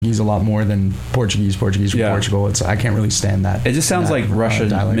Portuguese a lot more than Portuguese from Portugal. I can't really stand that. It just sounds like Russian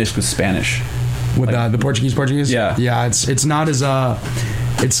dialect. mixed with Spanish. With the Portuguese. Yeah. It's not as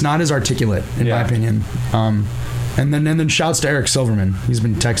articulate in my opinion. And then shouts to Eric Silverman. He's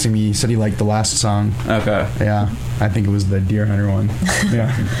been texting me. He said he liked the last song. Okay. Yeah, I think it was the Deer Hunter one.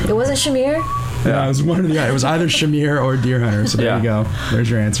 Yeah. It wasn't Shamir? Yeah, it was one of the. It was either Shamir or Deer Hunter. So there you go. There's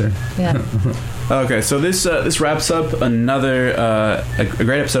your answer. Yeah. Okay, so this wraps up another a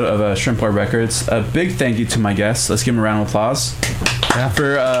great episode of Shrimp Bar Records. A big thank you to my guests. Let's give them a round of applause. Yeah.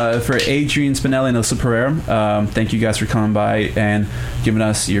 For Adrian Spinelli and Alyssa Pereira. Thank you guys for coming by and giving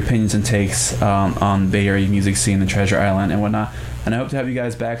us your opinions and takes on Bay Area music scene and Treasure Island and whatnot. And I hope to have you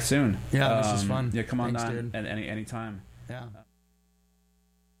guys back soon. Yeah, this is fun. Yeah, come on Thanks, down dude. at any time. Yeah.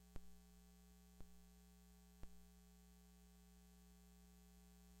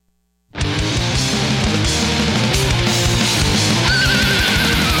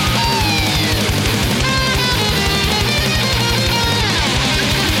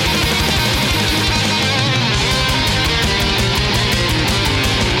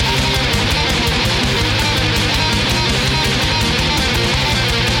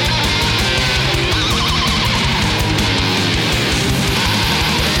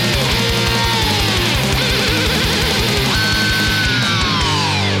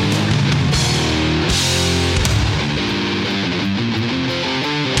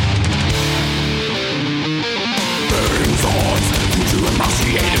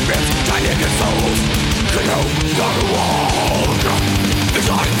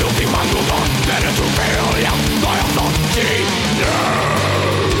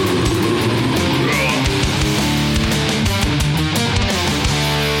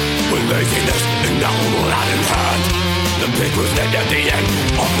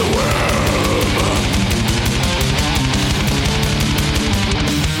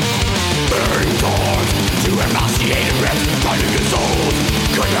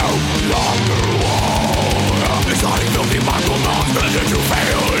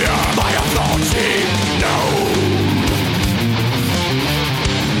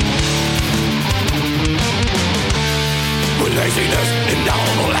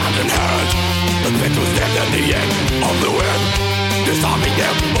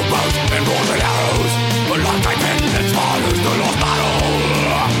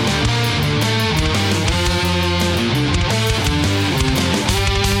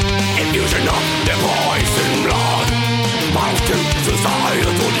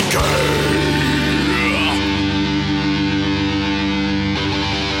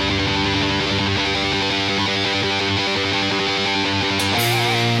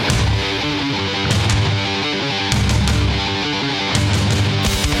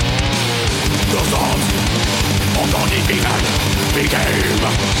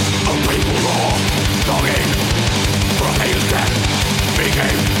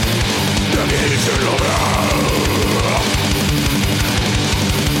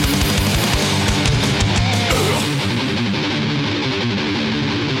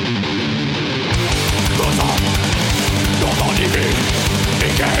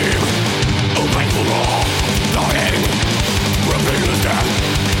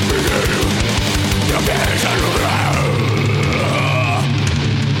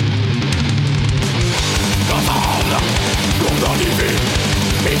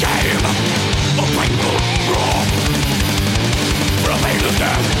 Became a painful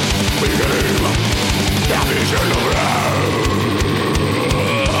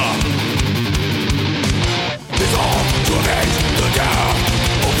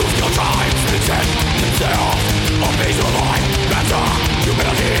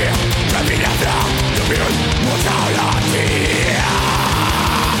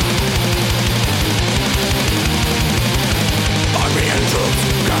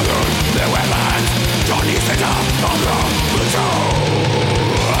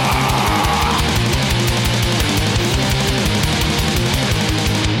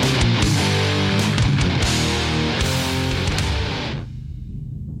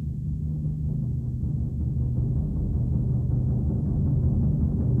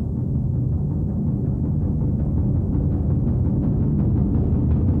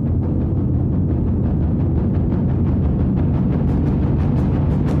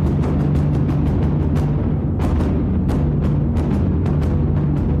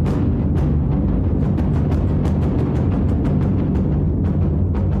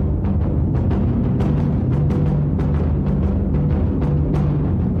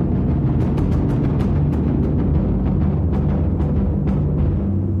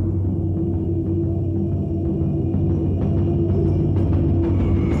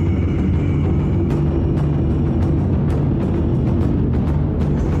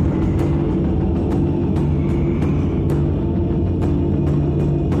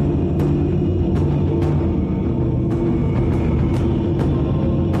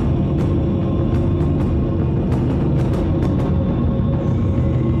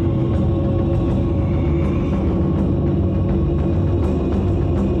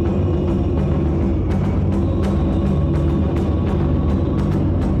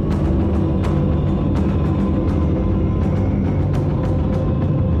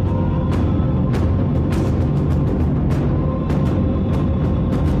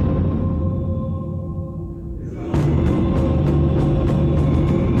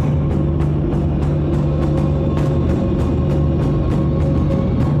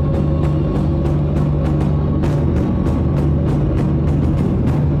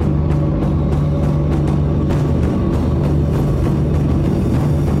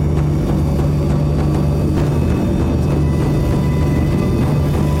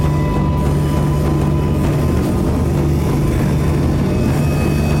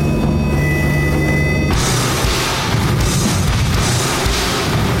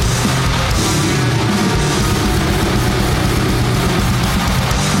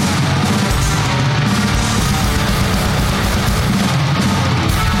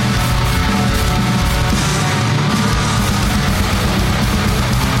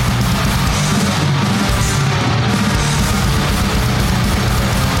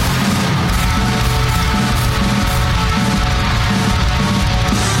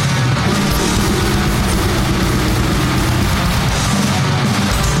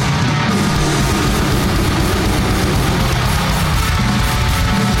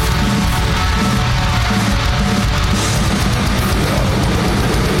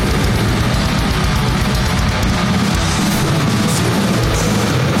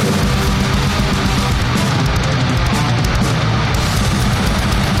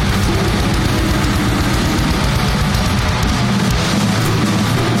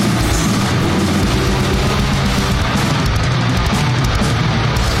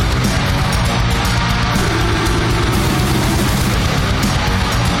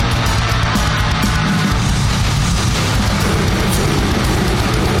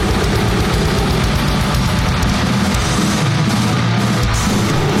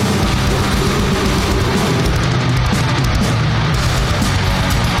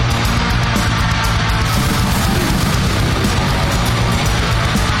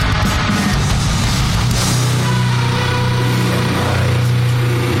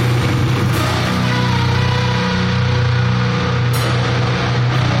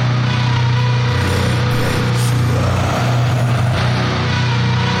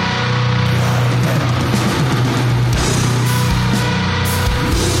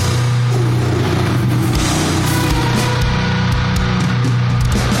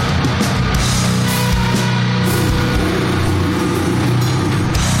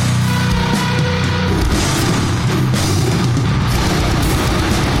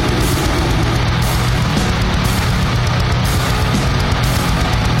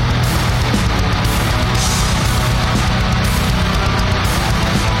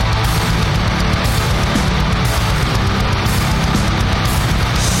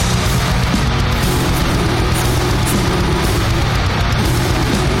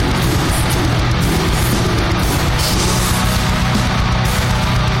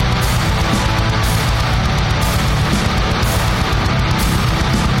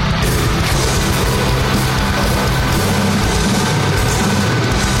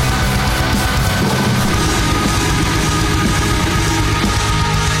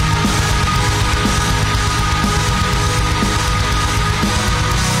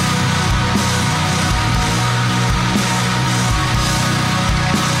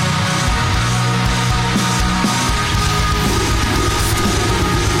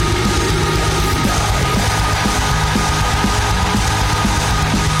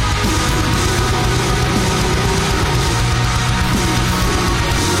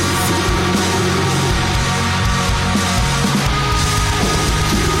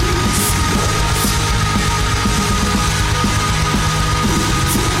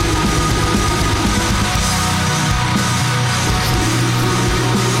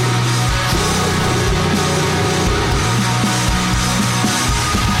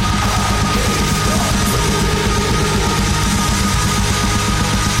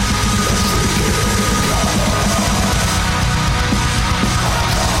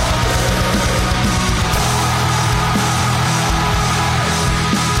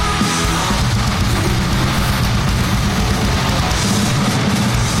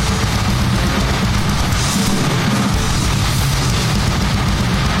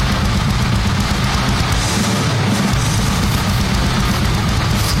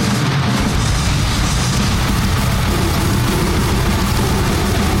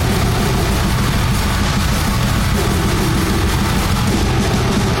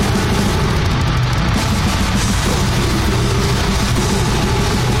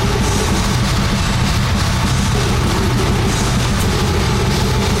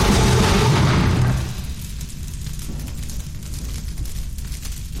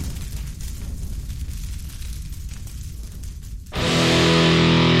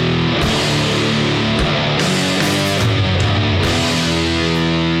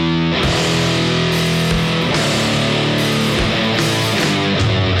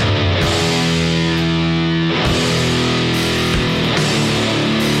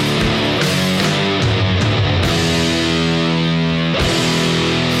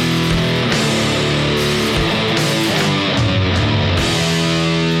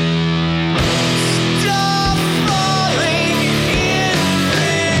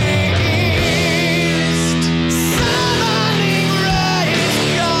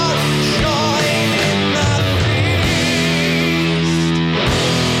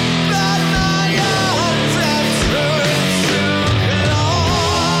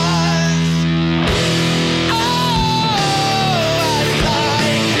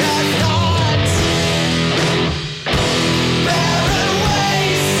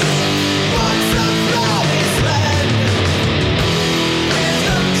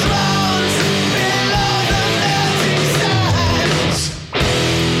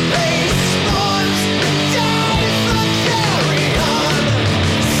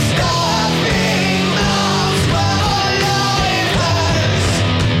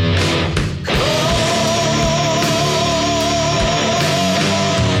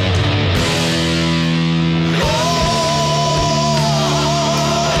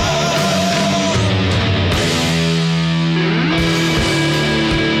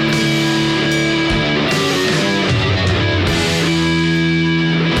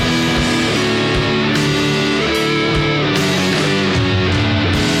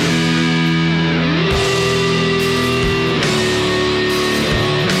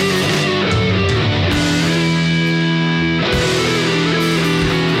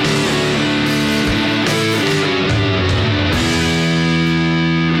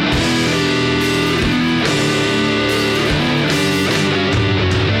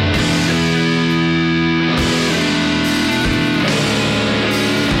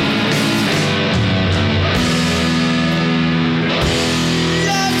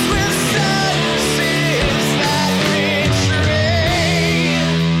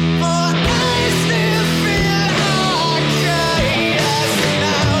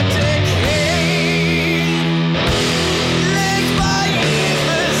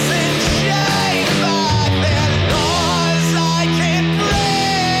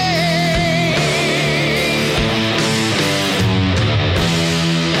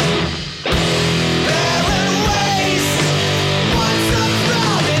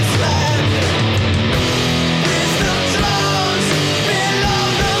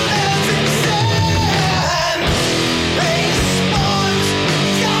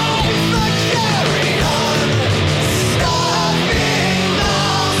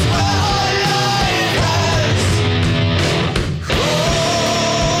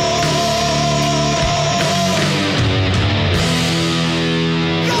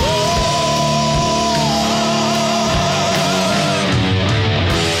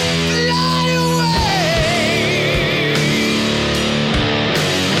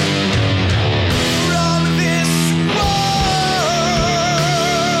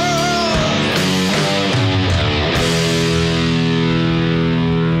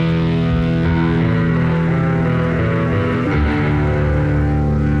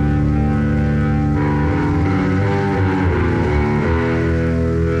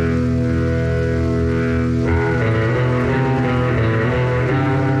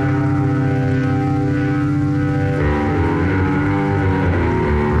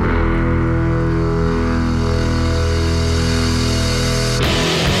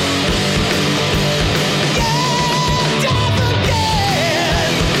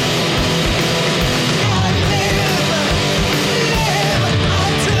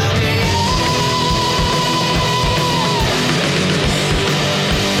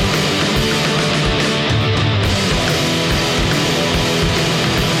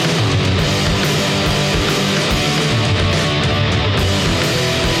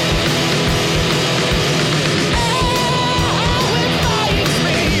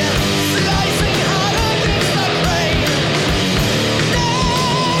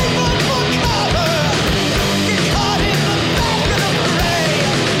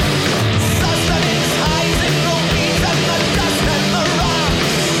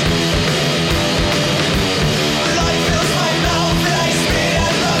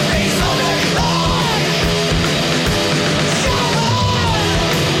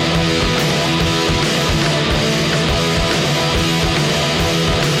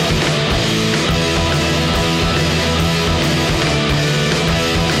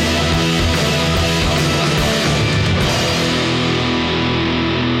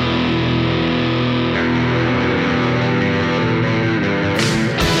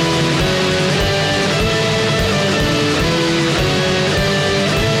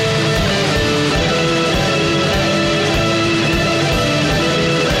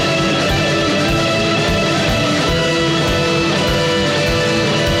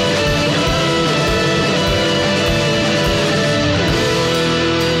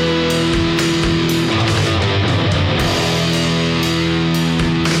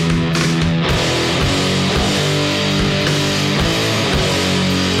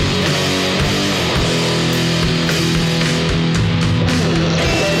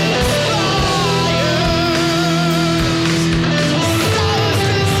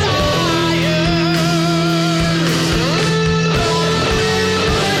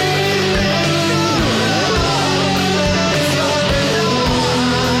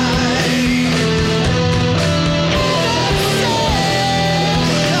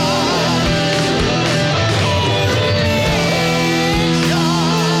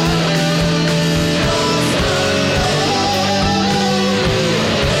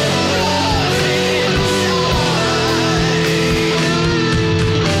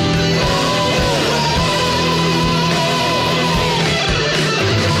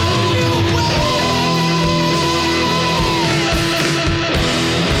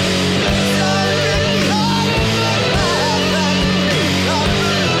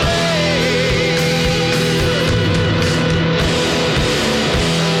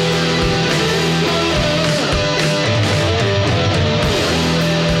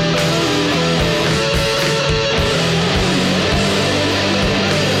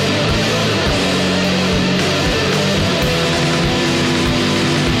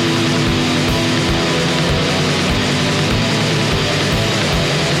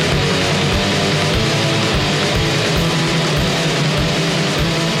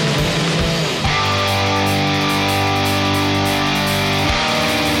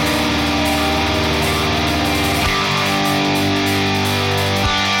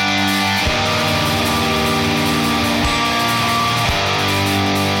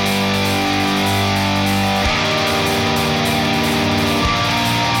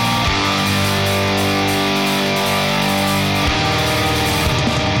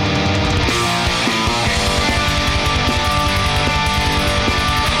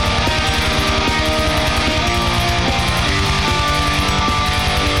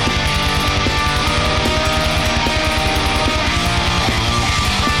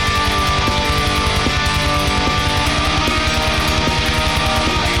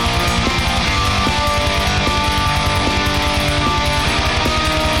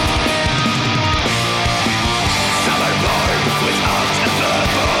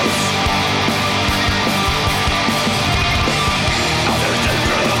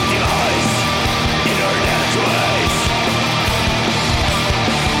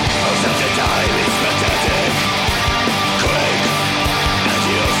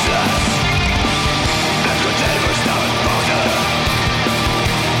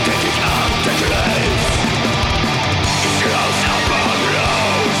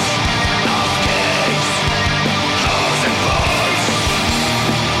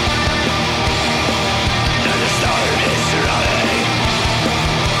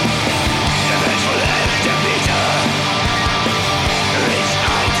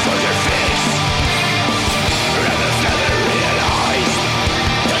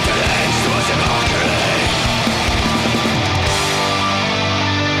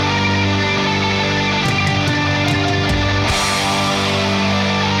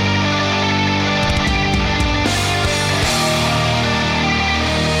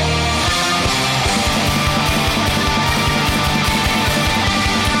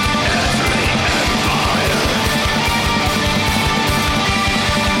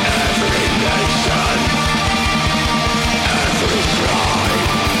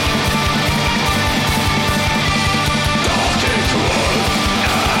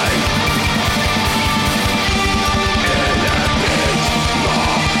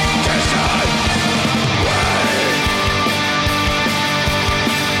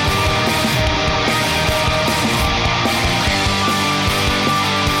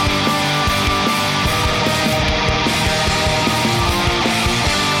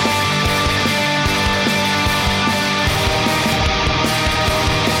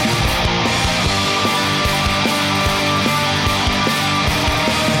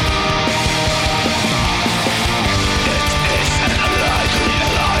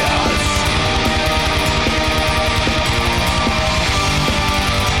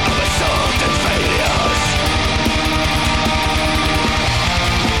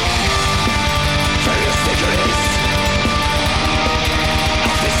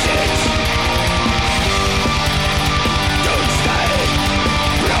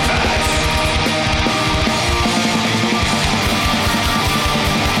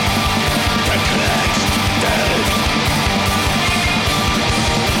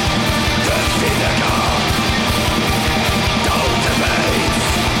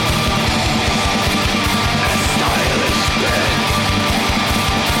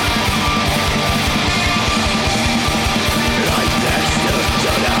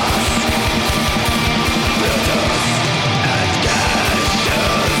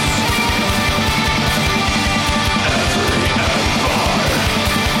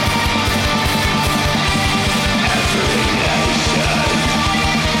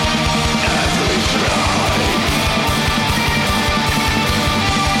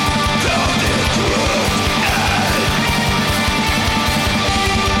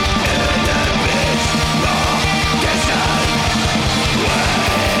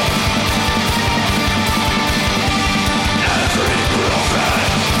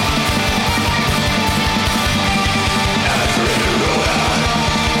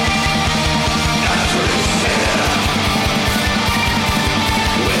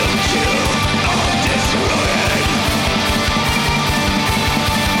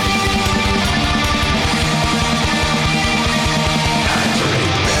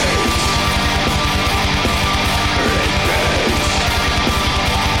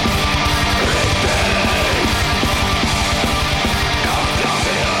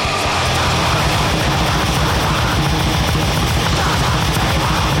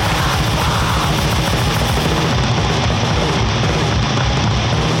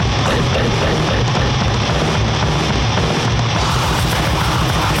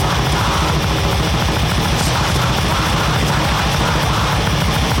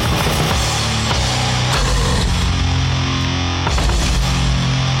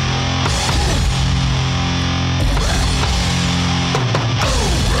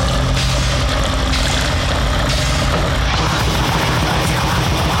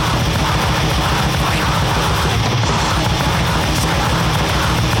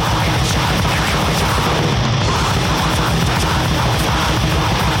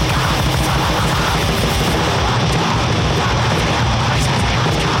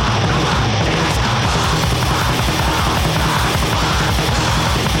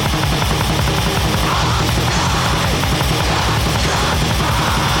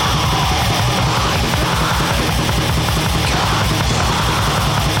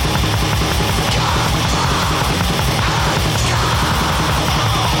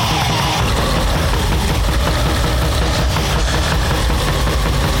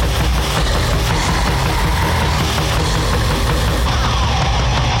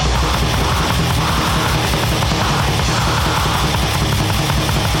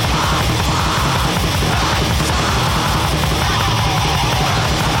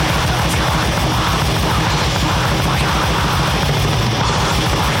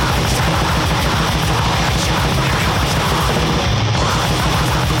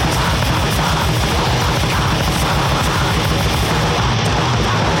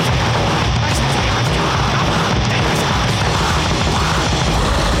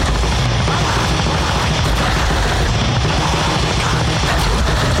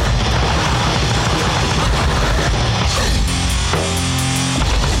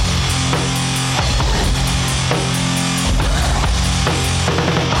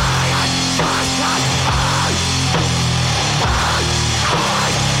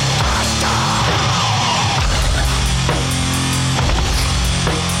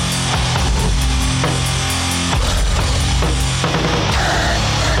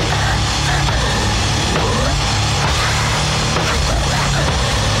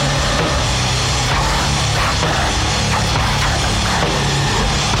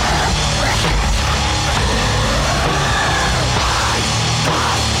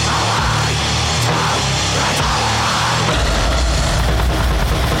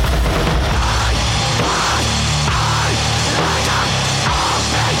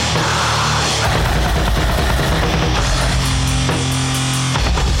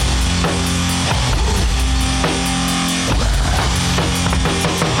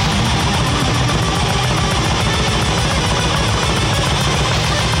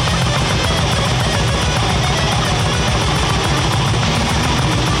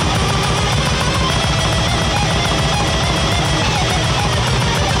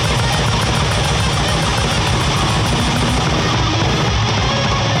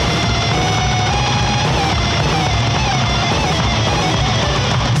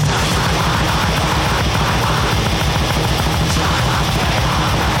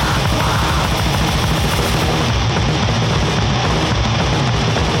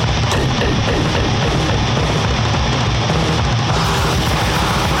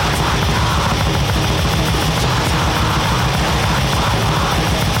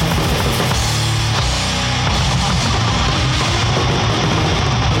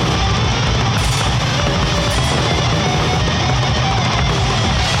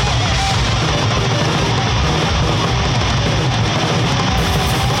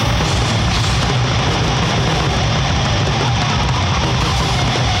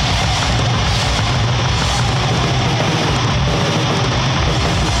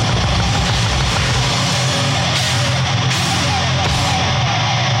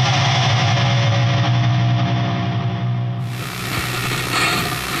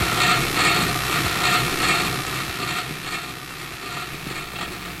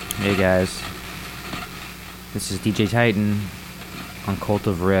guys. This is DJ Titan on Cult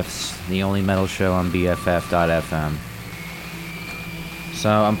of Riffs, the only metal show on BFF.fm. So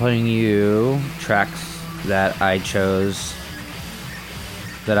I'm putting you tracks that I chose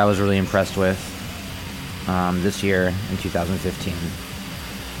that I was really impressed with this year in 2015.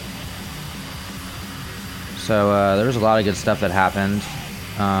 So there was a lot of good stuff that happened.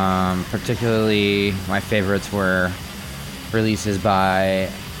 Particularly my favorites were releases by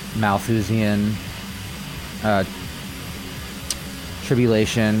Malthusian,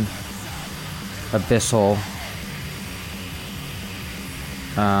 Tribulation, Abyssal.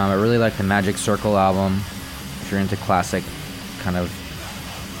 I really like the Magic Circle album, if you're into classic kind of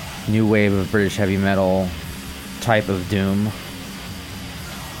new wave of British heavy metal type of doom.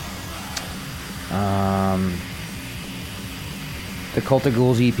 The Cult of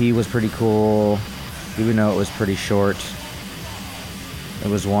Ghouls EP was pretty cool, even though it was pretty short. It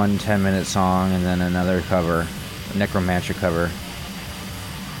was one 10-minute song and then another cover, a Necromancer cover.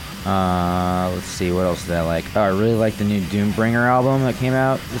 Let's see, what else did I like? Oh, I really like the new Doombringer album that came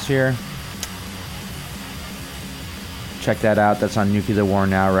out this year. Check that out. That's on Nuclear War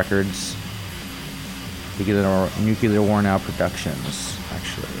Now Records. Nuclear War Now Productions,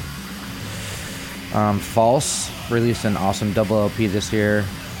 actually. False released an awesome double LP this year.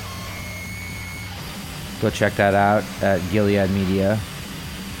 Go check that out at Gilead Media.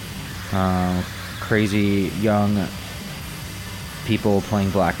 Crazy young people playing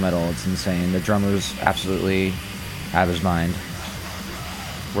black metal. It's insane. The drummer's absolutely out of his mind.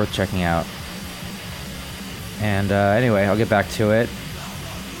 Worth checking out. And anyway, I'll get back to it.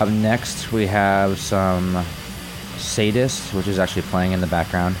 Up next, we have some Sadist, which is actually playing in the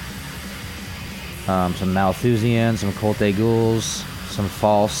background. Some Malthusian, some Cult des Ghouls, some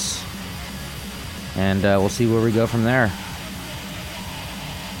False. And we'll see where we go from there.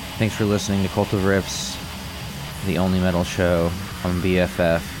 Thanks for listening to Cult of Riffs, the only metal show on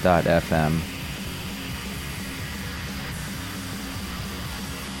BFF.fm.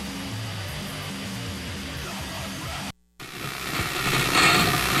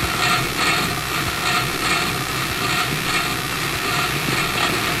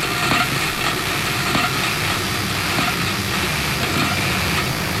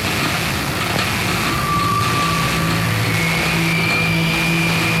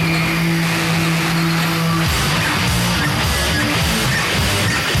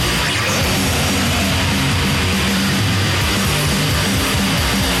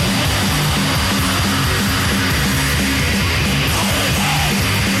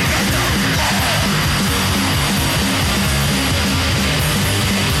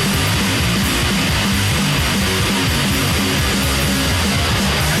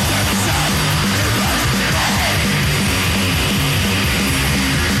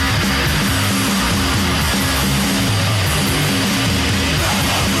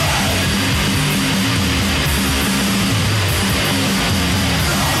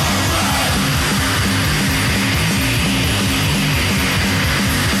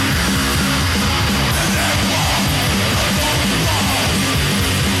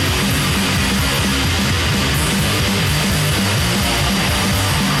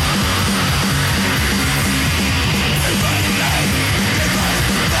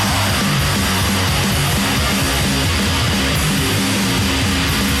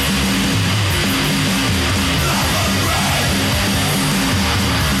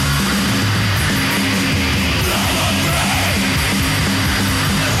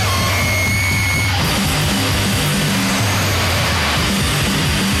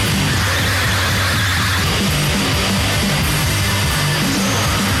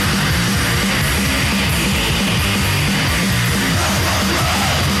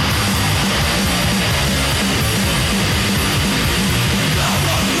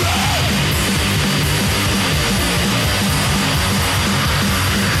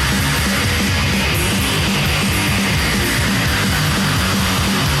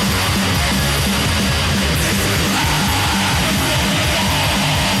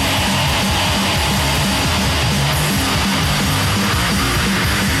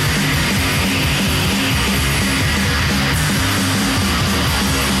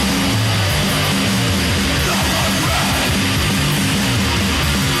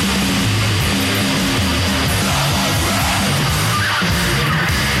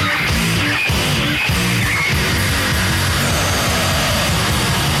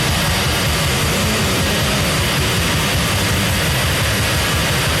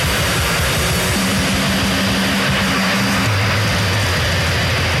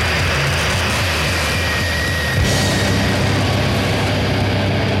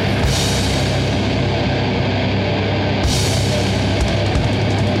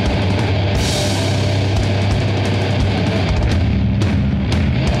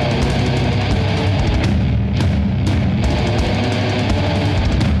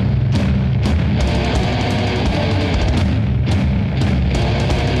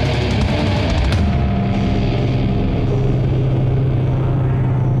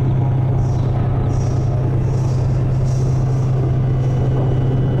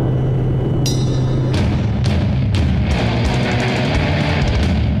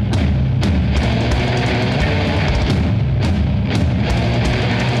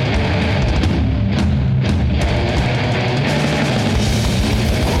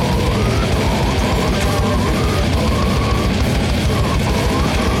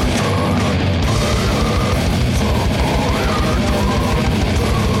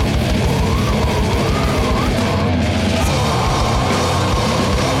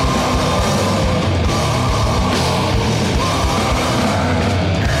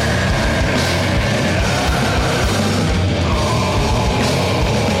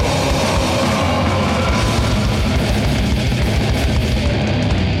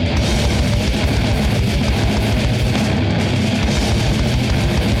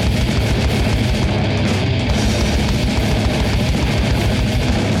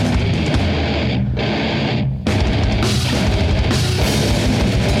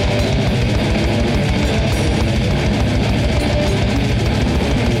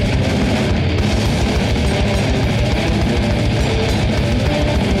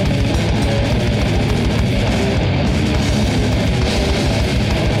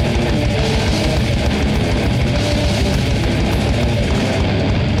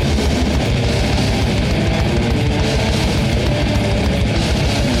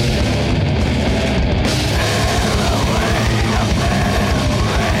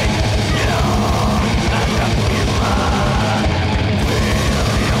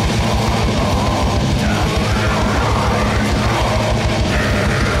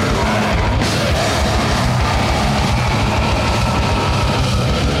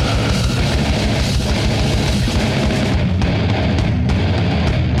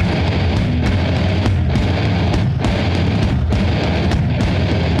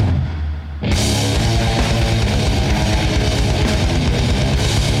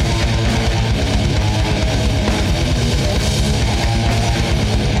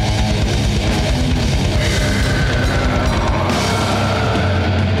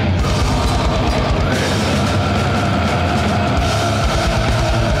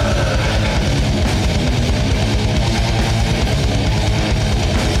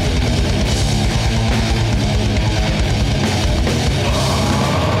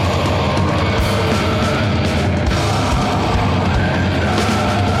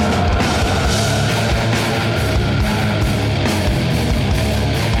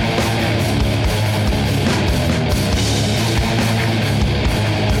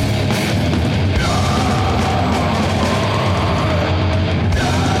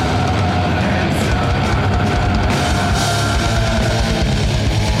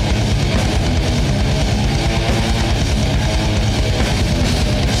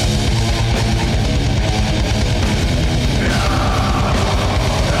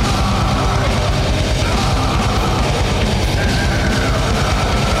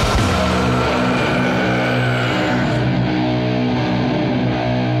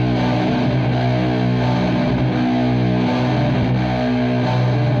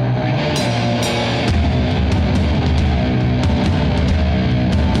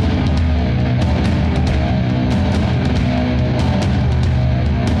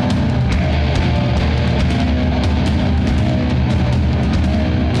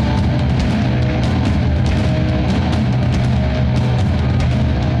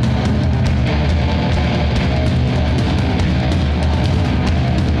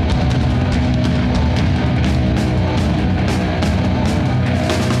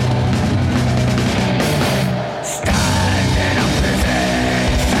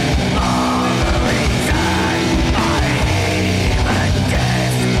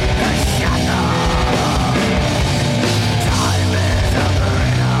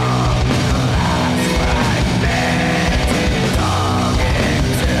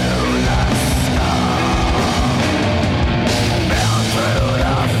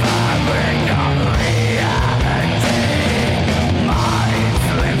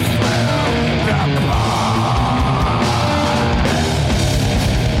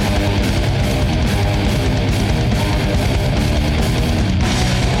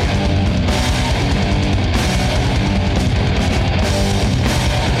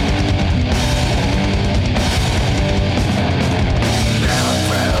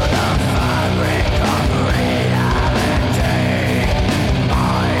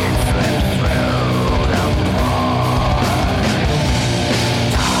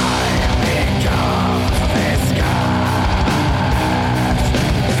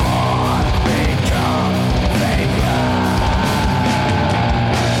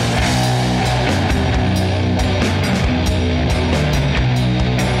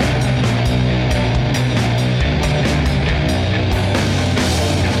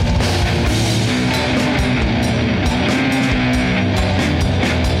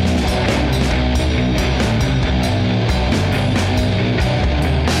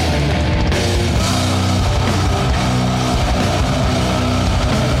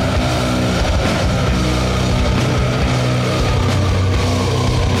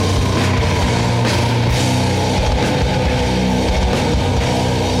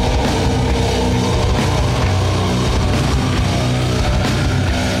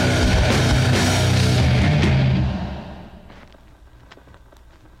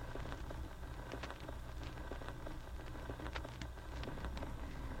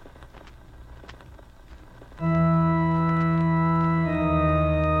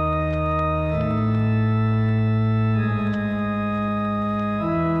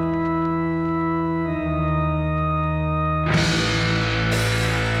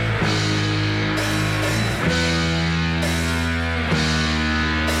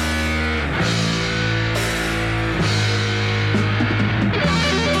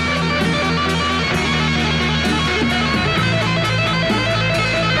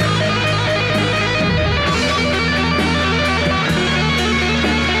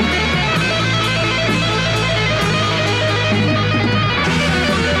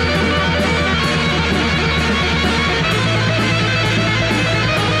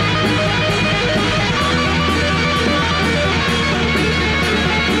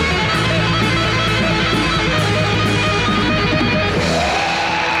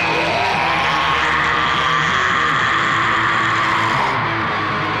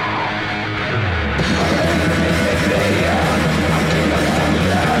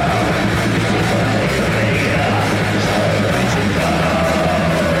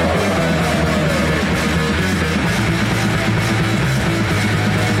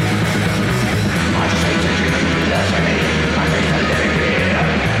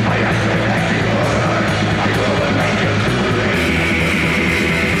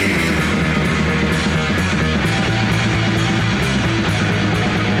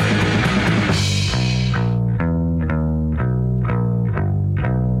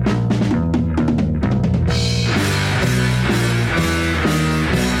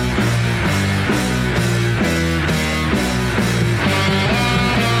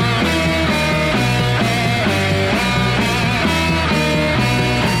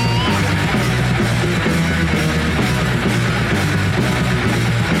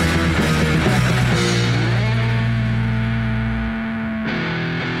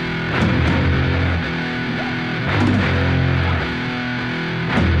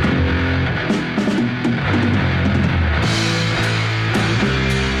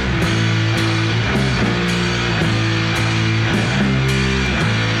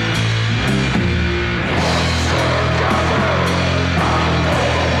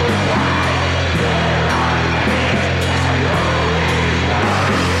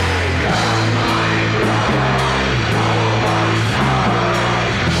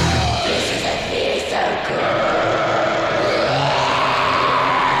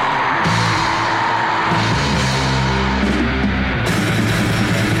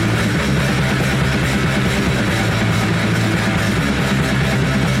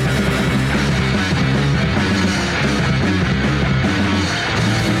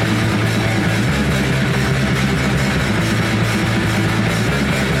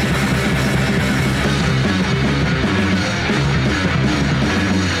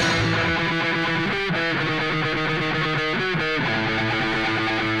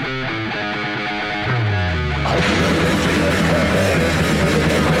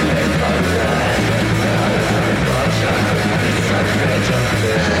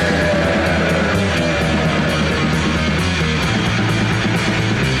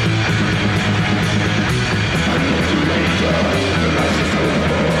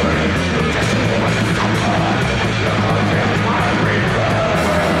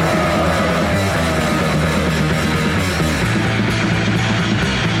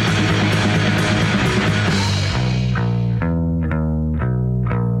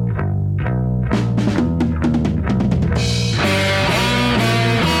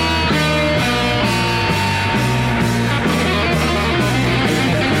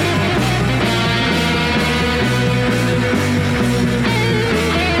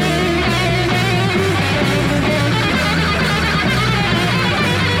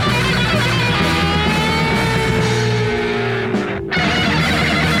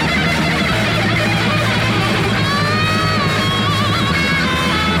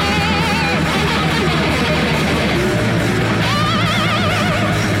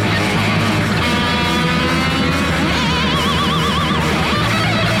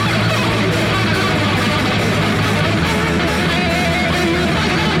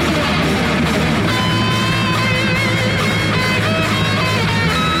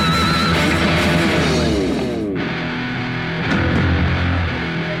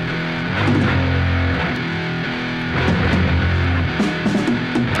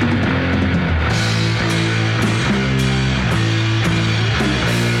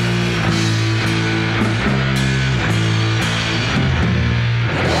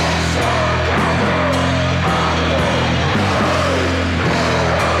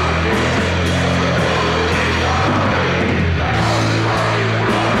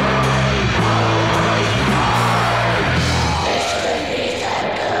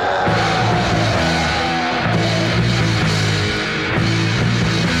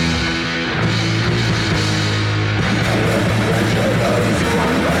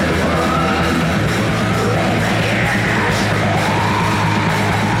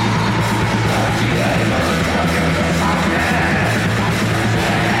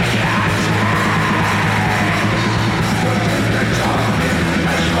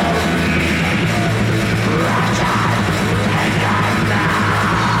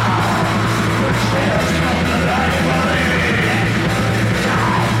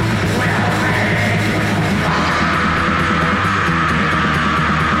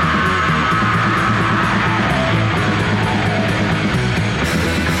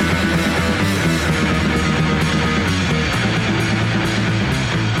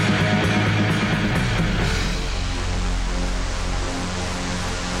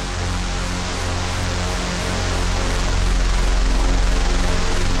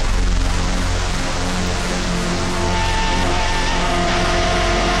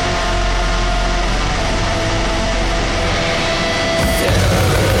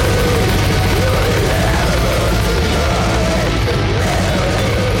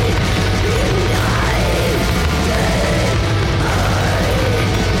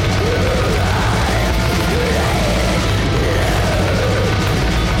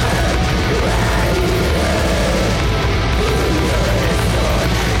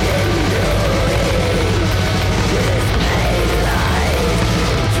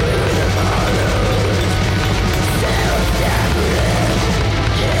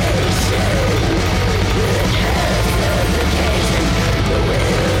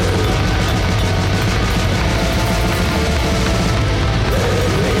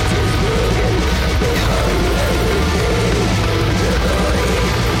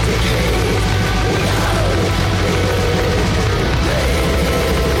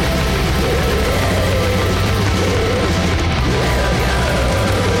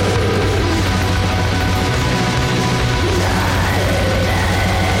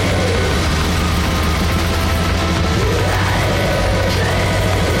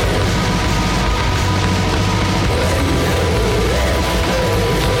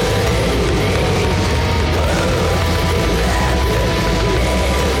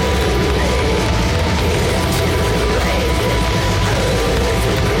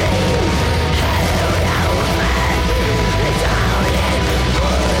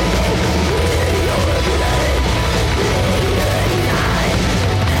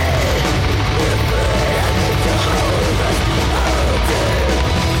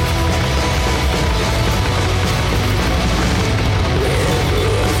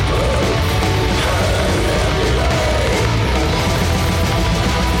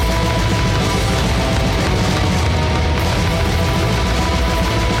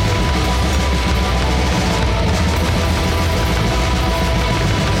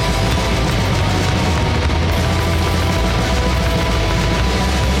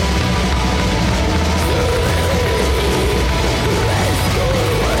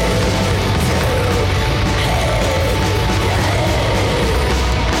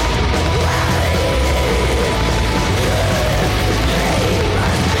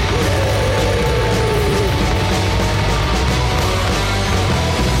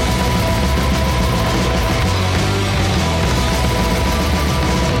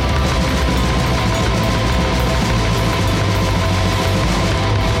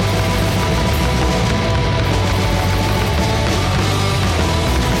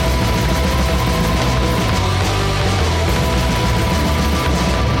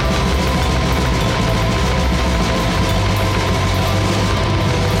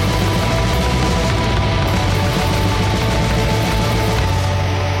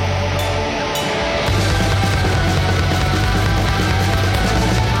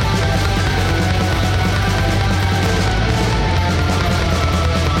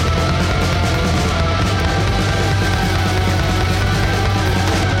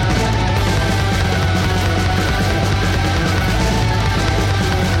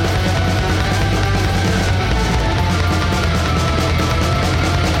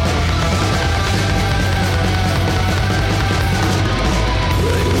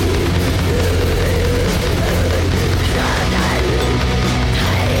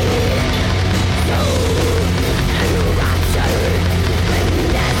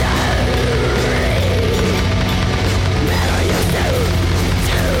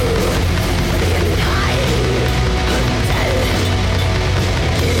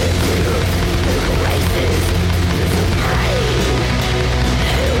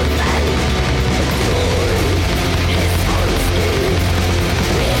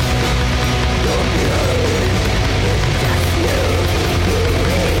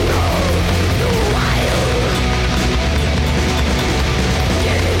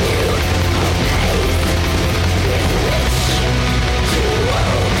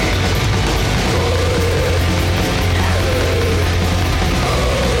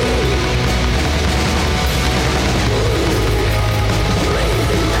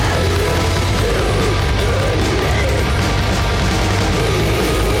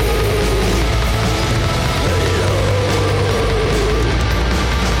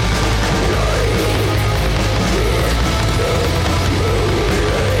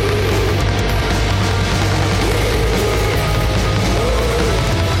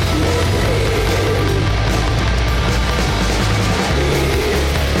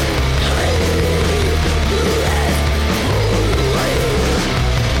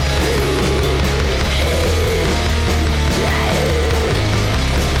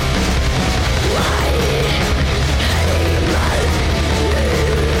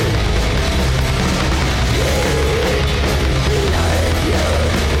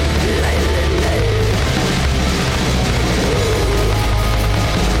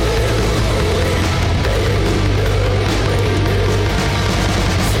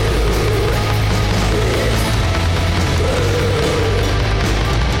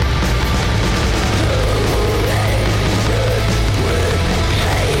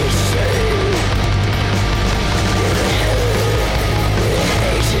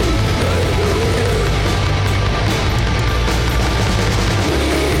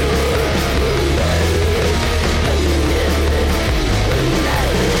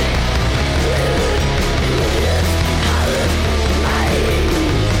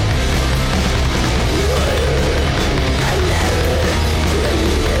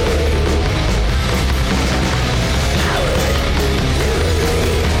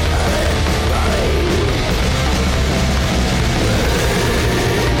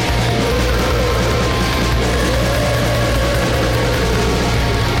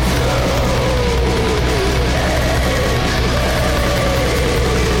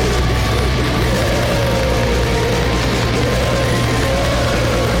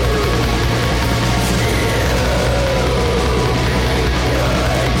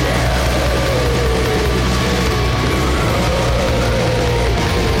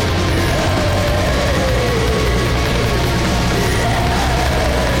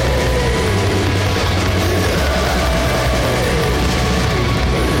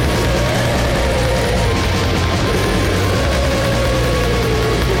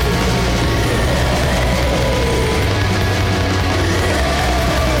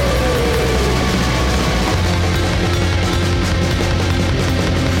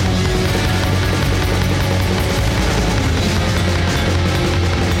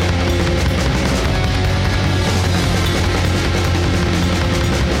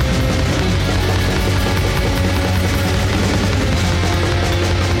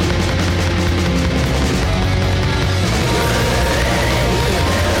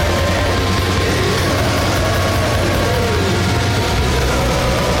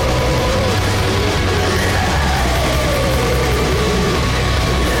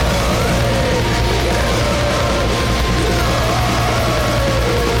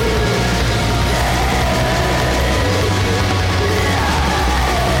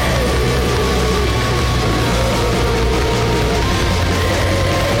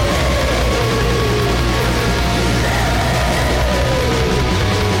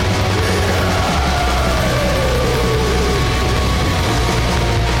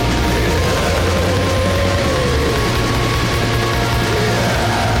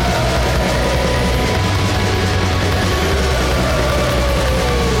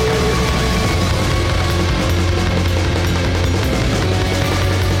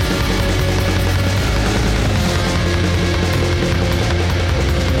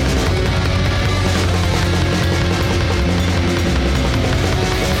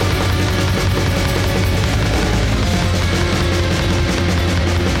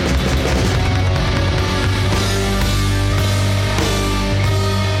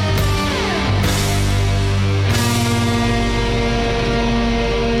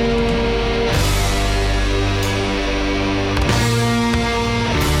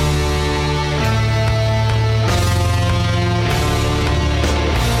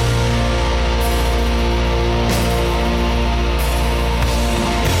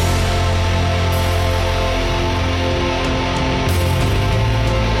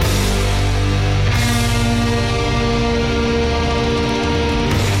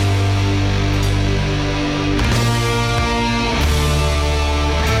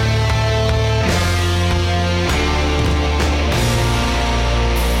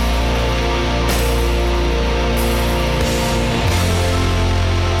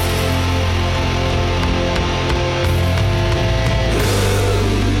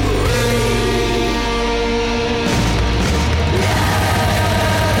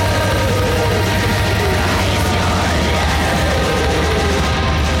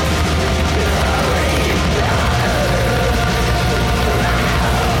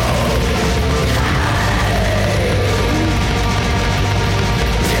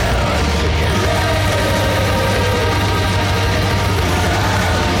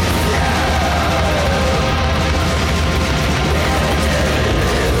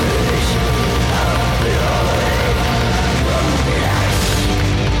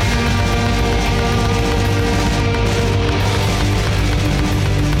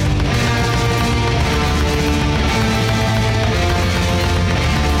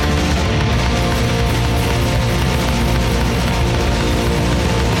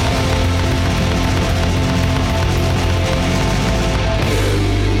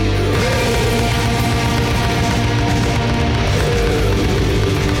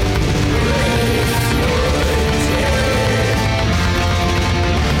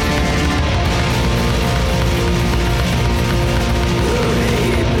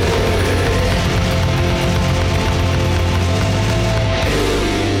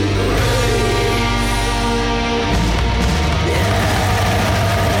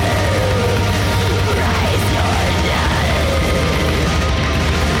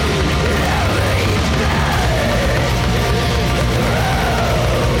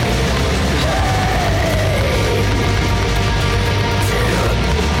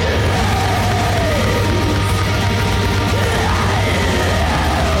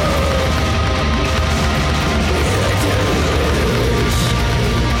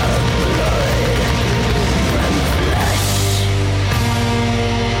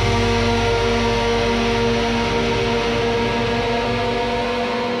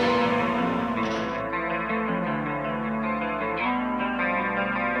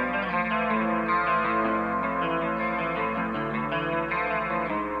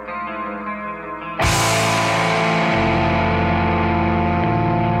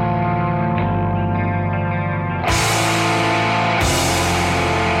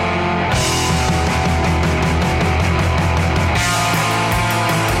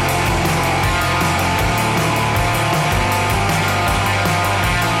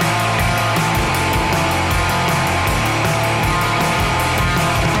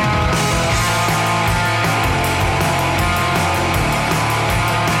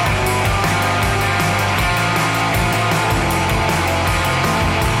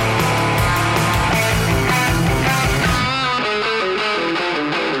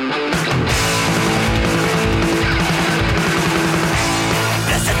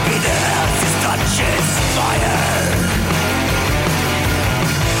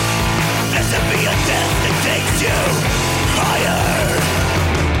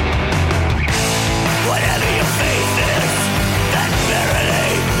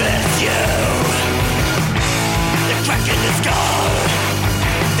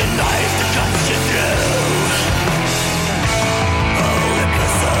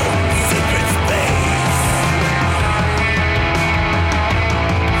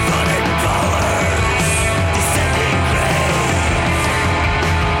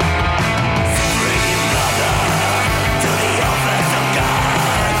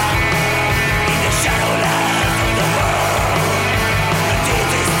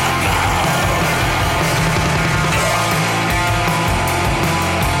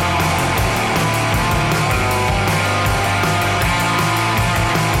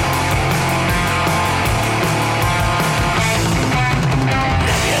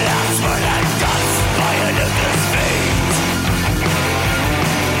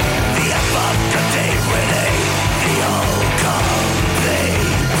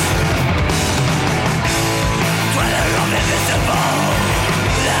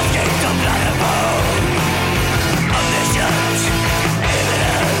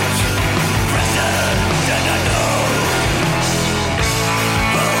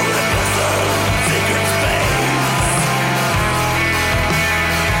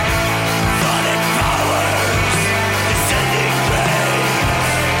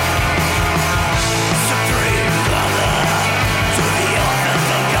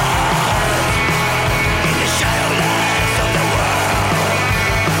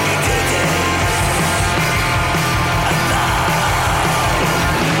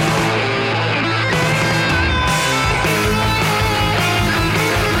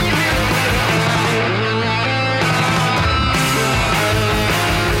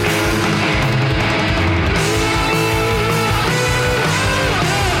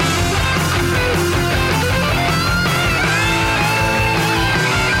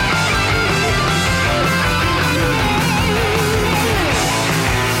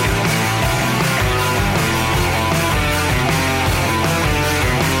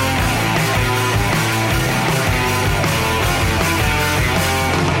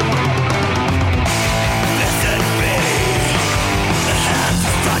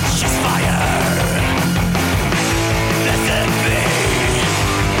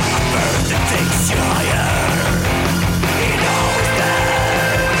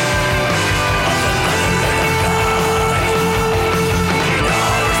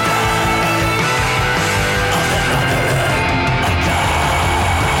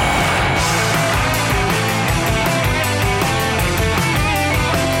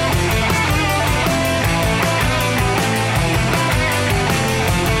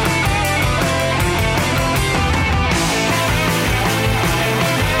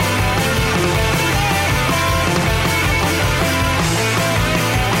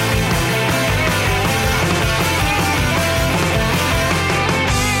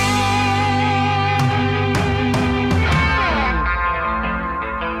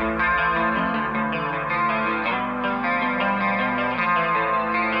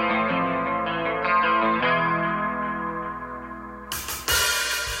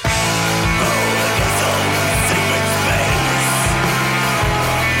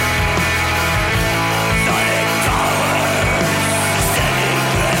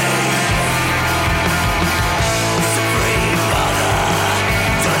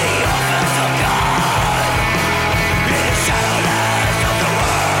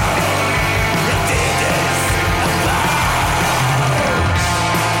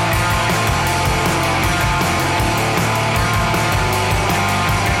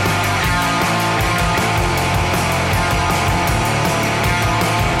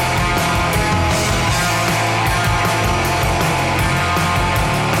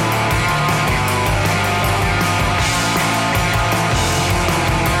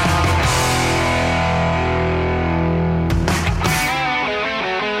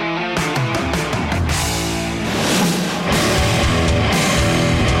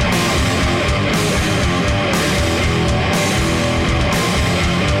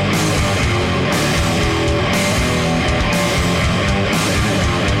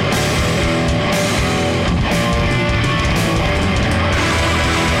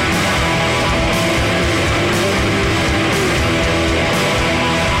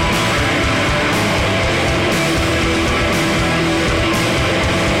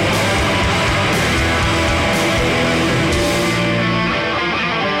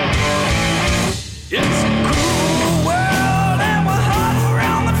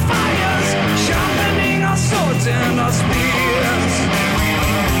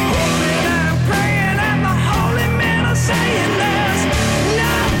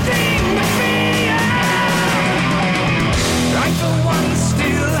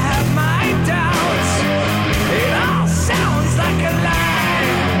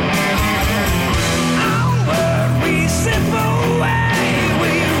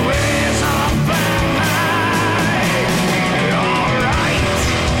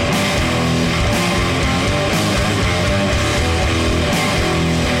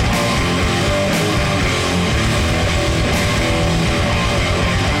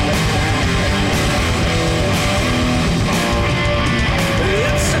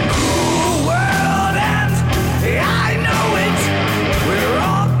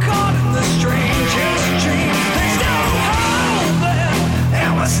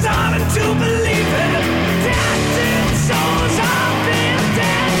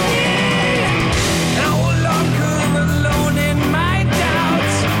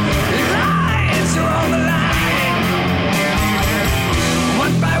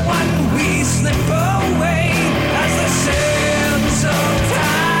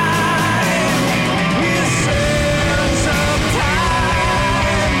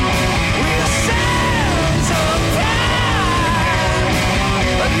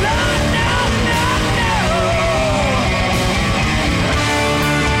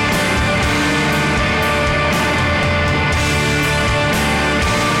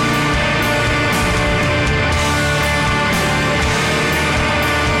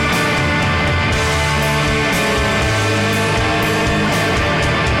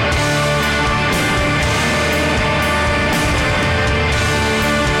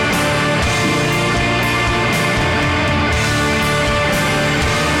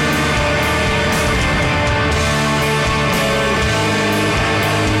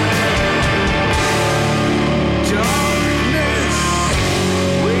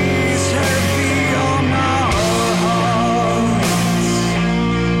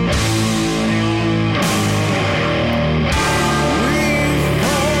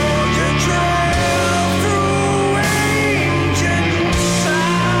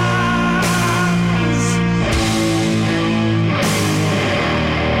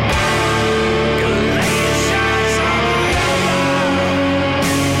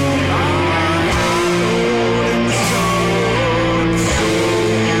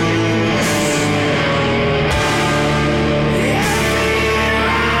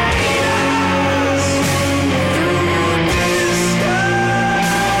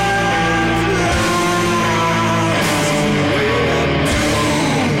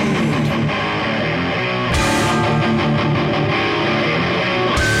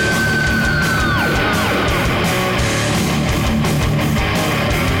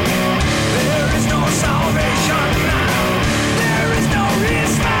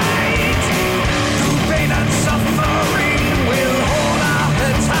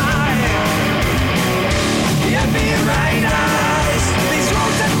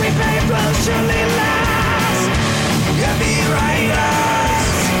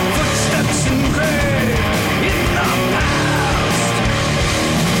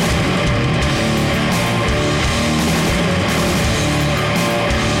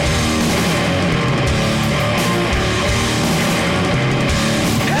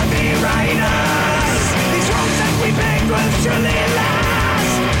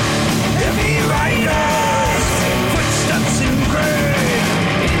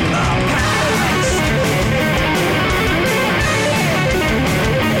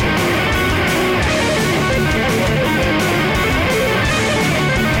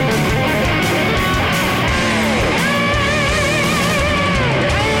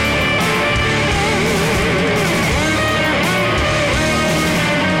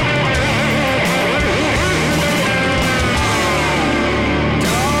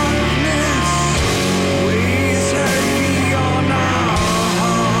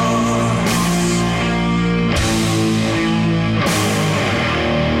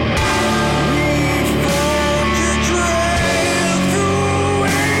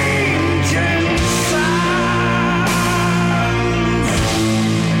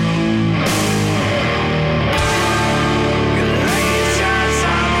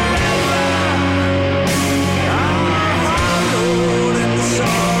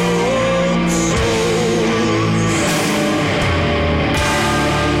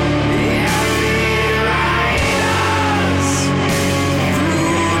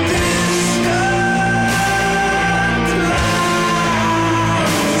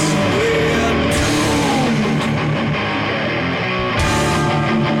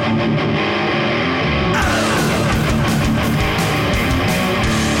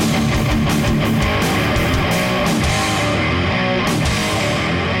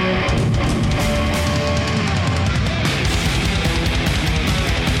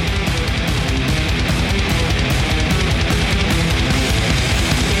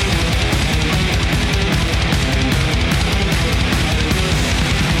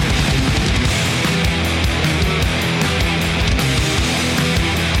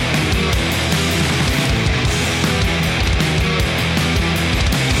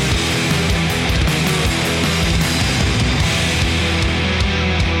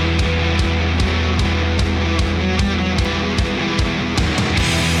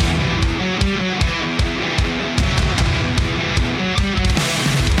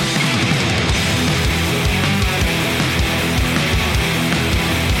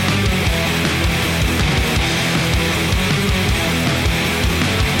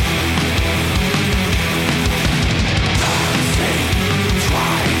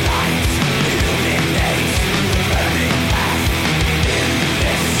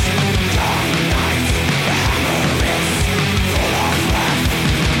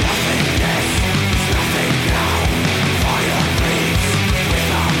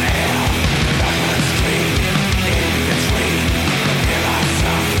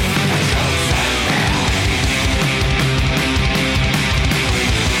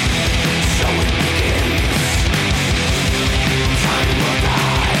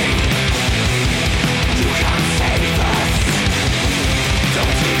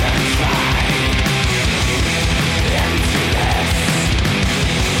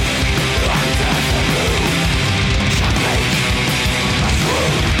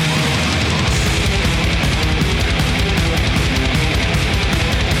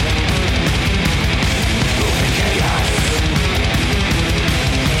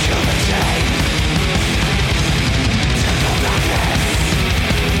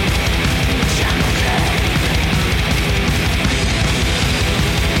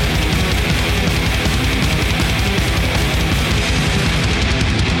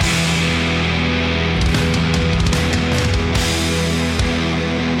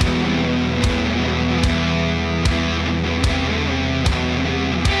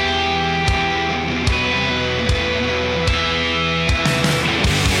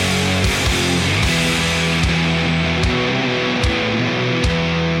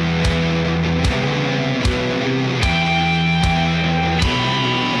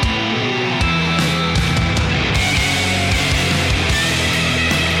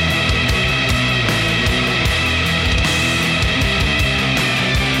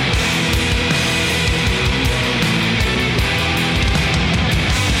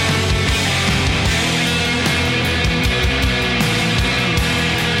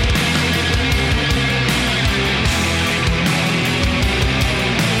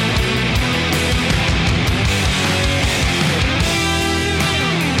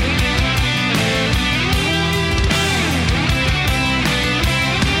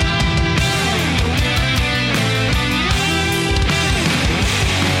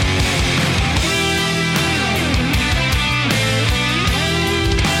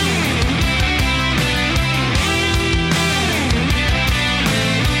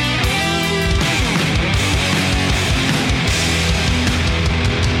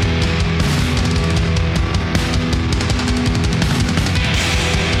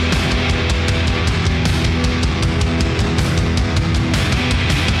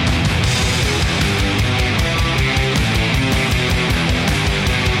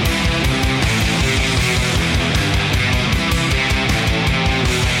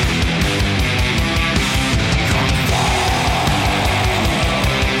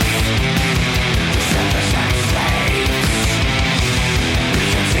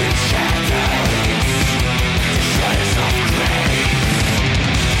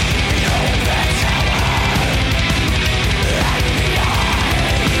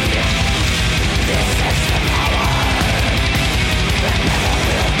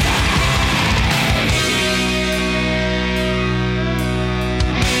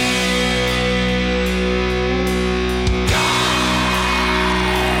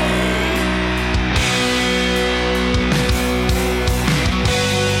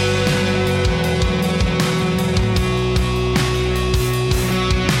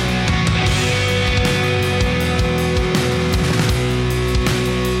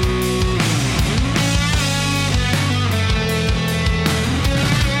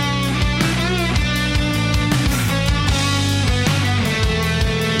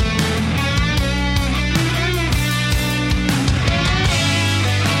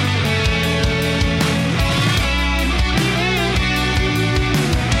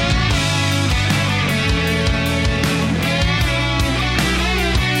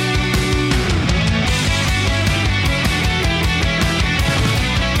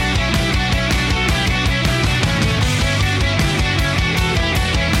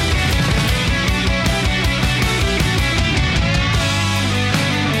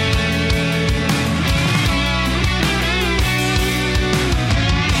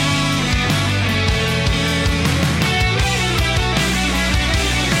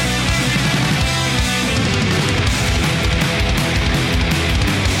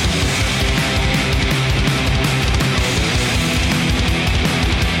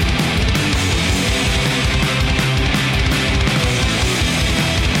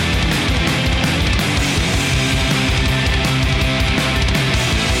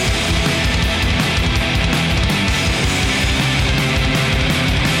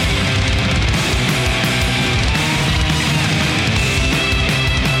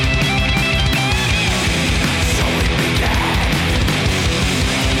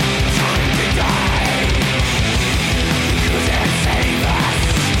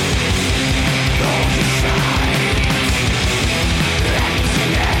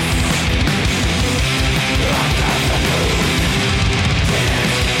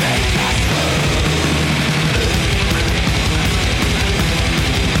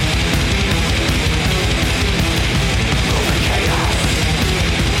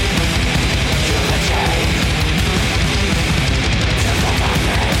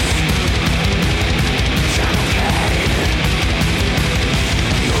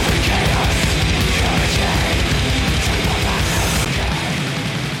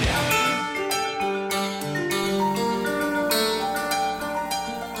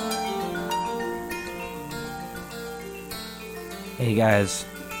 Hey guys,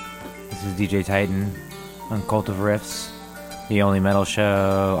 this is DJ Titan on Cult of Riffs, the only metal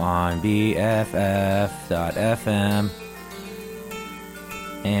show on BFF.FM.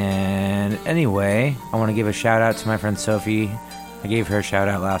 And anyway, I want to give a shout out to my friend Sophie. I gave her a shout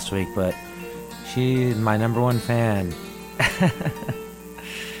out last week, but she's my number one fan.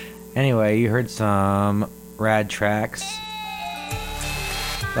 Anyway, you heard some rad tracks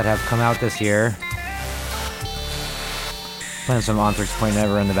that have come out this year. Playing some Anthrax Point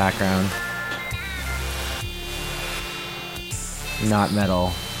Never in the background. Not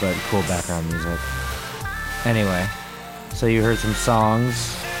metal, but cool background music. Anyway, so you heard some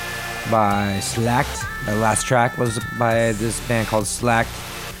songs by Slacked. The last track was by this band called Slacked,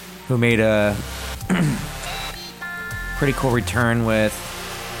 who made a pretty cool return with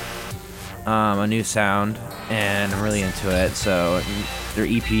a new sound, and I'm really into it. So their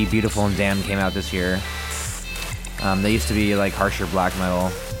EP Beautiful and Damned came out this year. They used to be like harsher black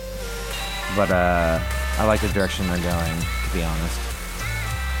metal, but I like the direction they're going, to be honest.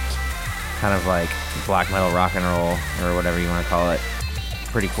 Kind of like black metal rock and roll, or whatever you want to call it.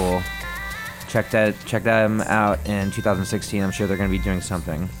 Pretty cool. Check them out in 2016. I'm sure they're going to be doing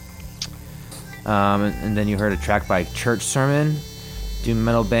something. And then you heard a track by Church Sermon, doom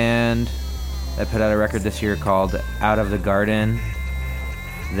metal band that put out a record this year called Out of the Garden.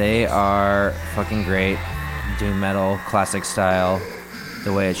 They are fucking great. Doom metal, classic style,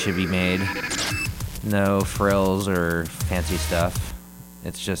 the way it should be made. No frills or fancy stuff.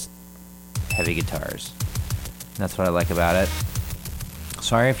 It's just heavy guitars. That's what I like about it.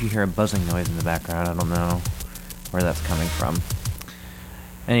 Sorry if you hear a buzzing noise in the background. I don't know where that's coming from.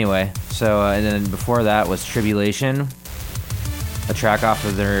 Anyway, so and then before that was Tribulation, a track off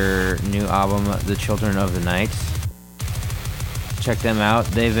of their new album, The Children of the Night. Check them out.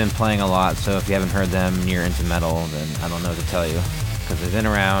 They've been playing a lot, so if you haven't heard them and you're into metal, then I don't know what to tell you, because they've been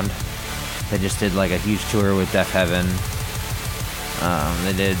around. They just did like a huge tour with Deaf Heaven.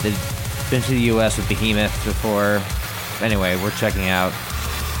 They've been to the US with Behemoth before. Anyway, we're checking out.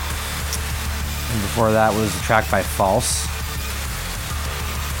 And before that was a track by False.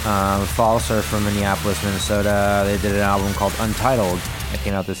 False are from Minneapolis, Minnesota. They did an album called Untitled that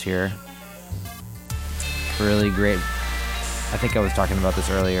came out this year. Really great. I think I was talking about this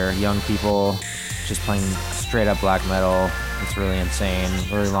earlier. Young people just playing straight up black metal. It's really insane.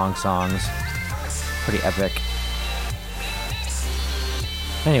 Really long songs. Pretty epic.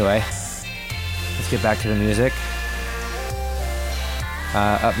 Anyway, let's get back to the music.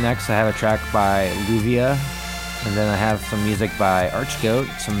 Up next, I have a track by Luvia. And then I have some music by Archgoat,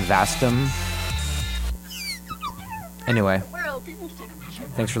 some Vastum. Anyway,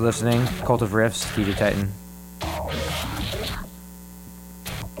 thanks for listening. Cult of Riffs, DJ Titan.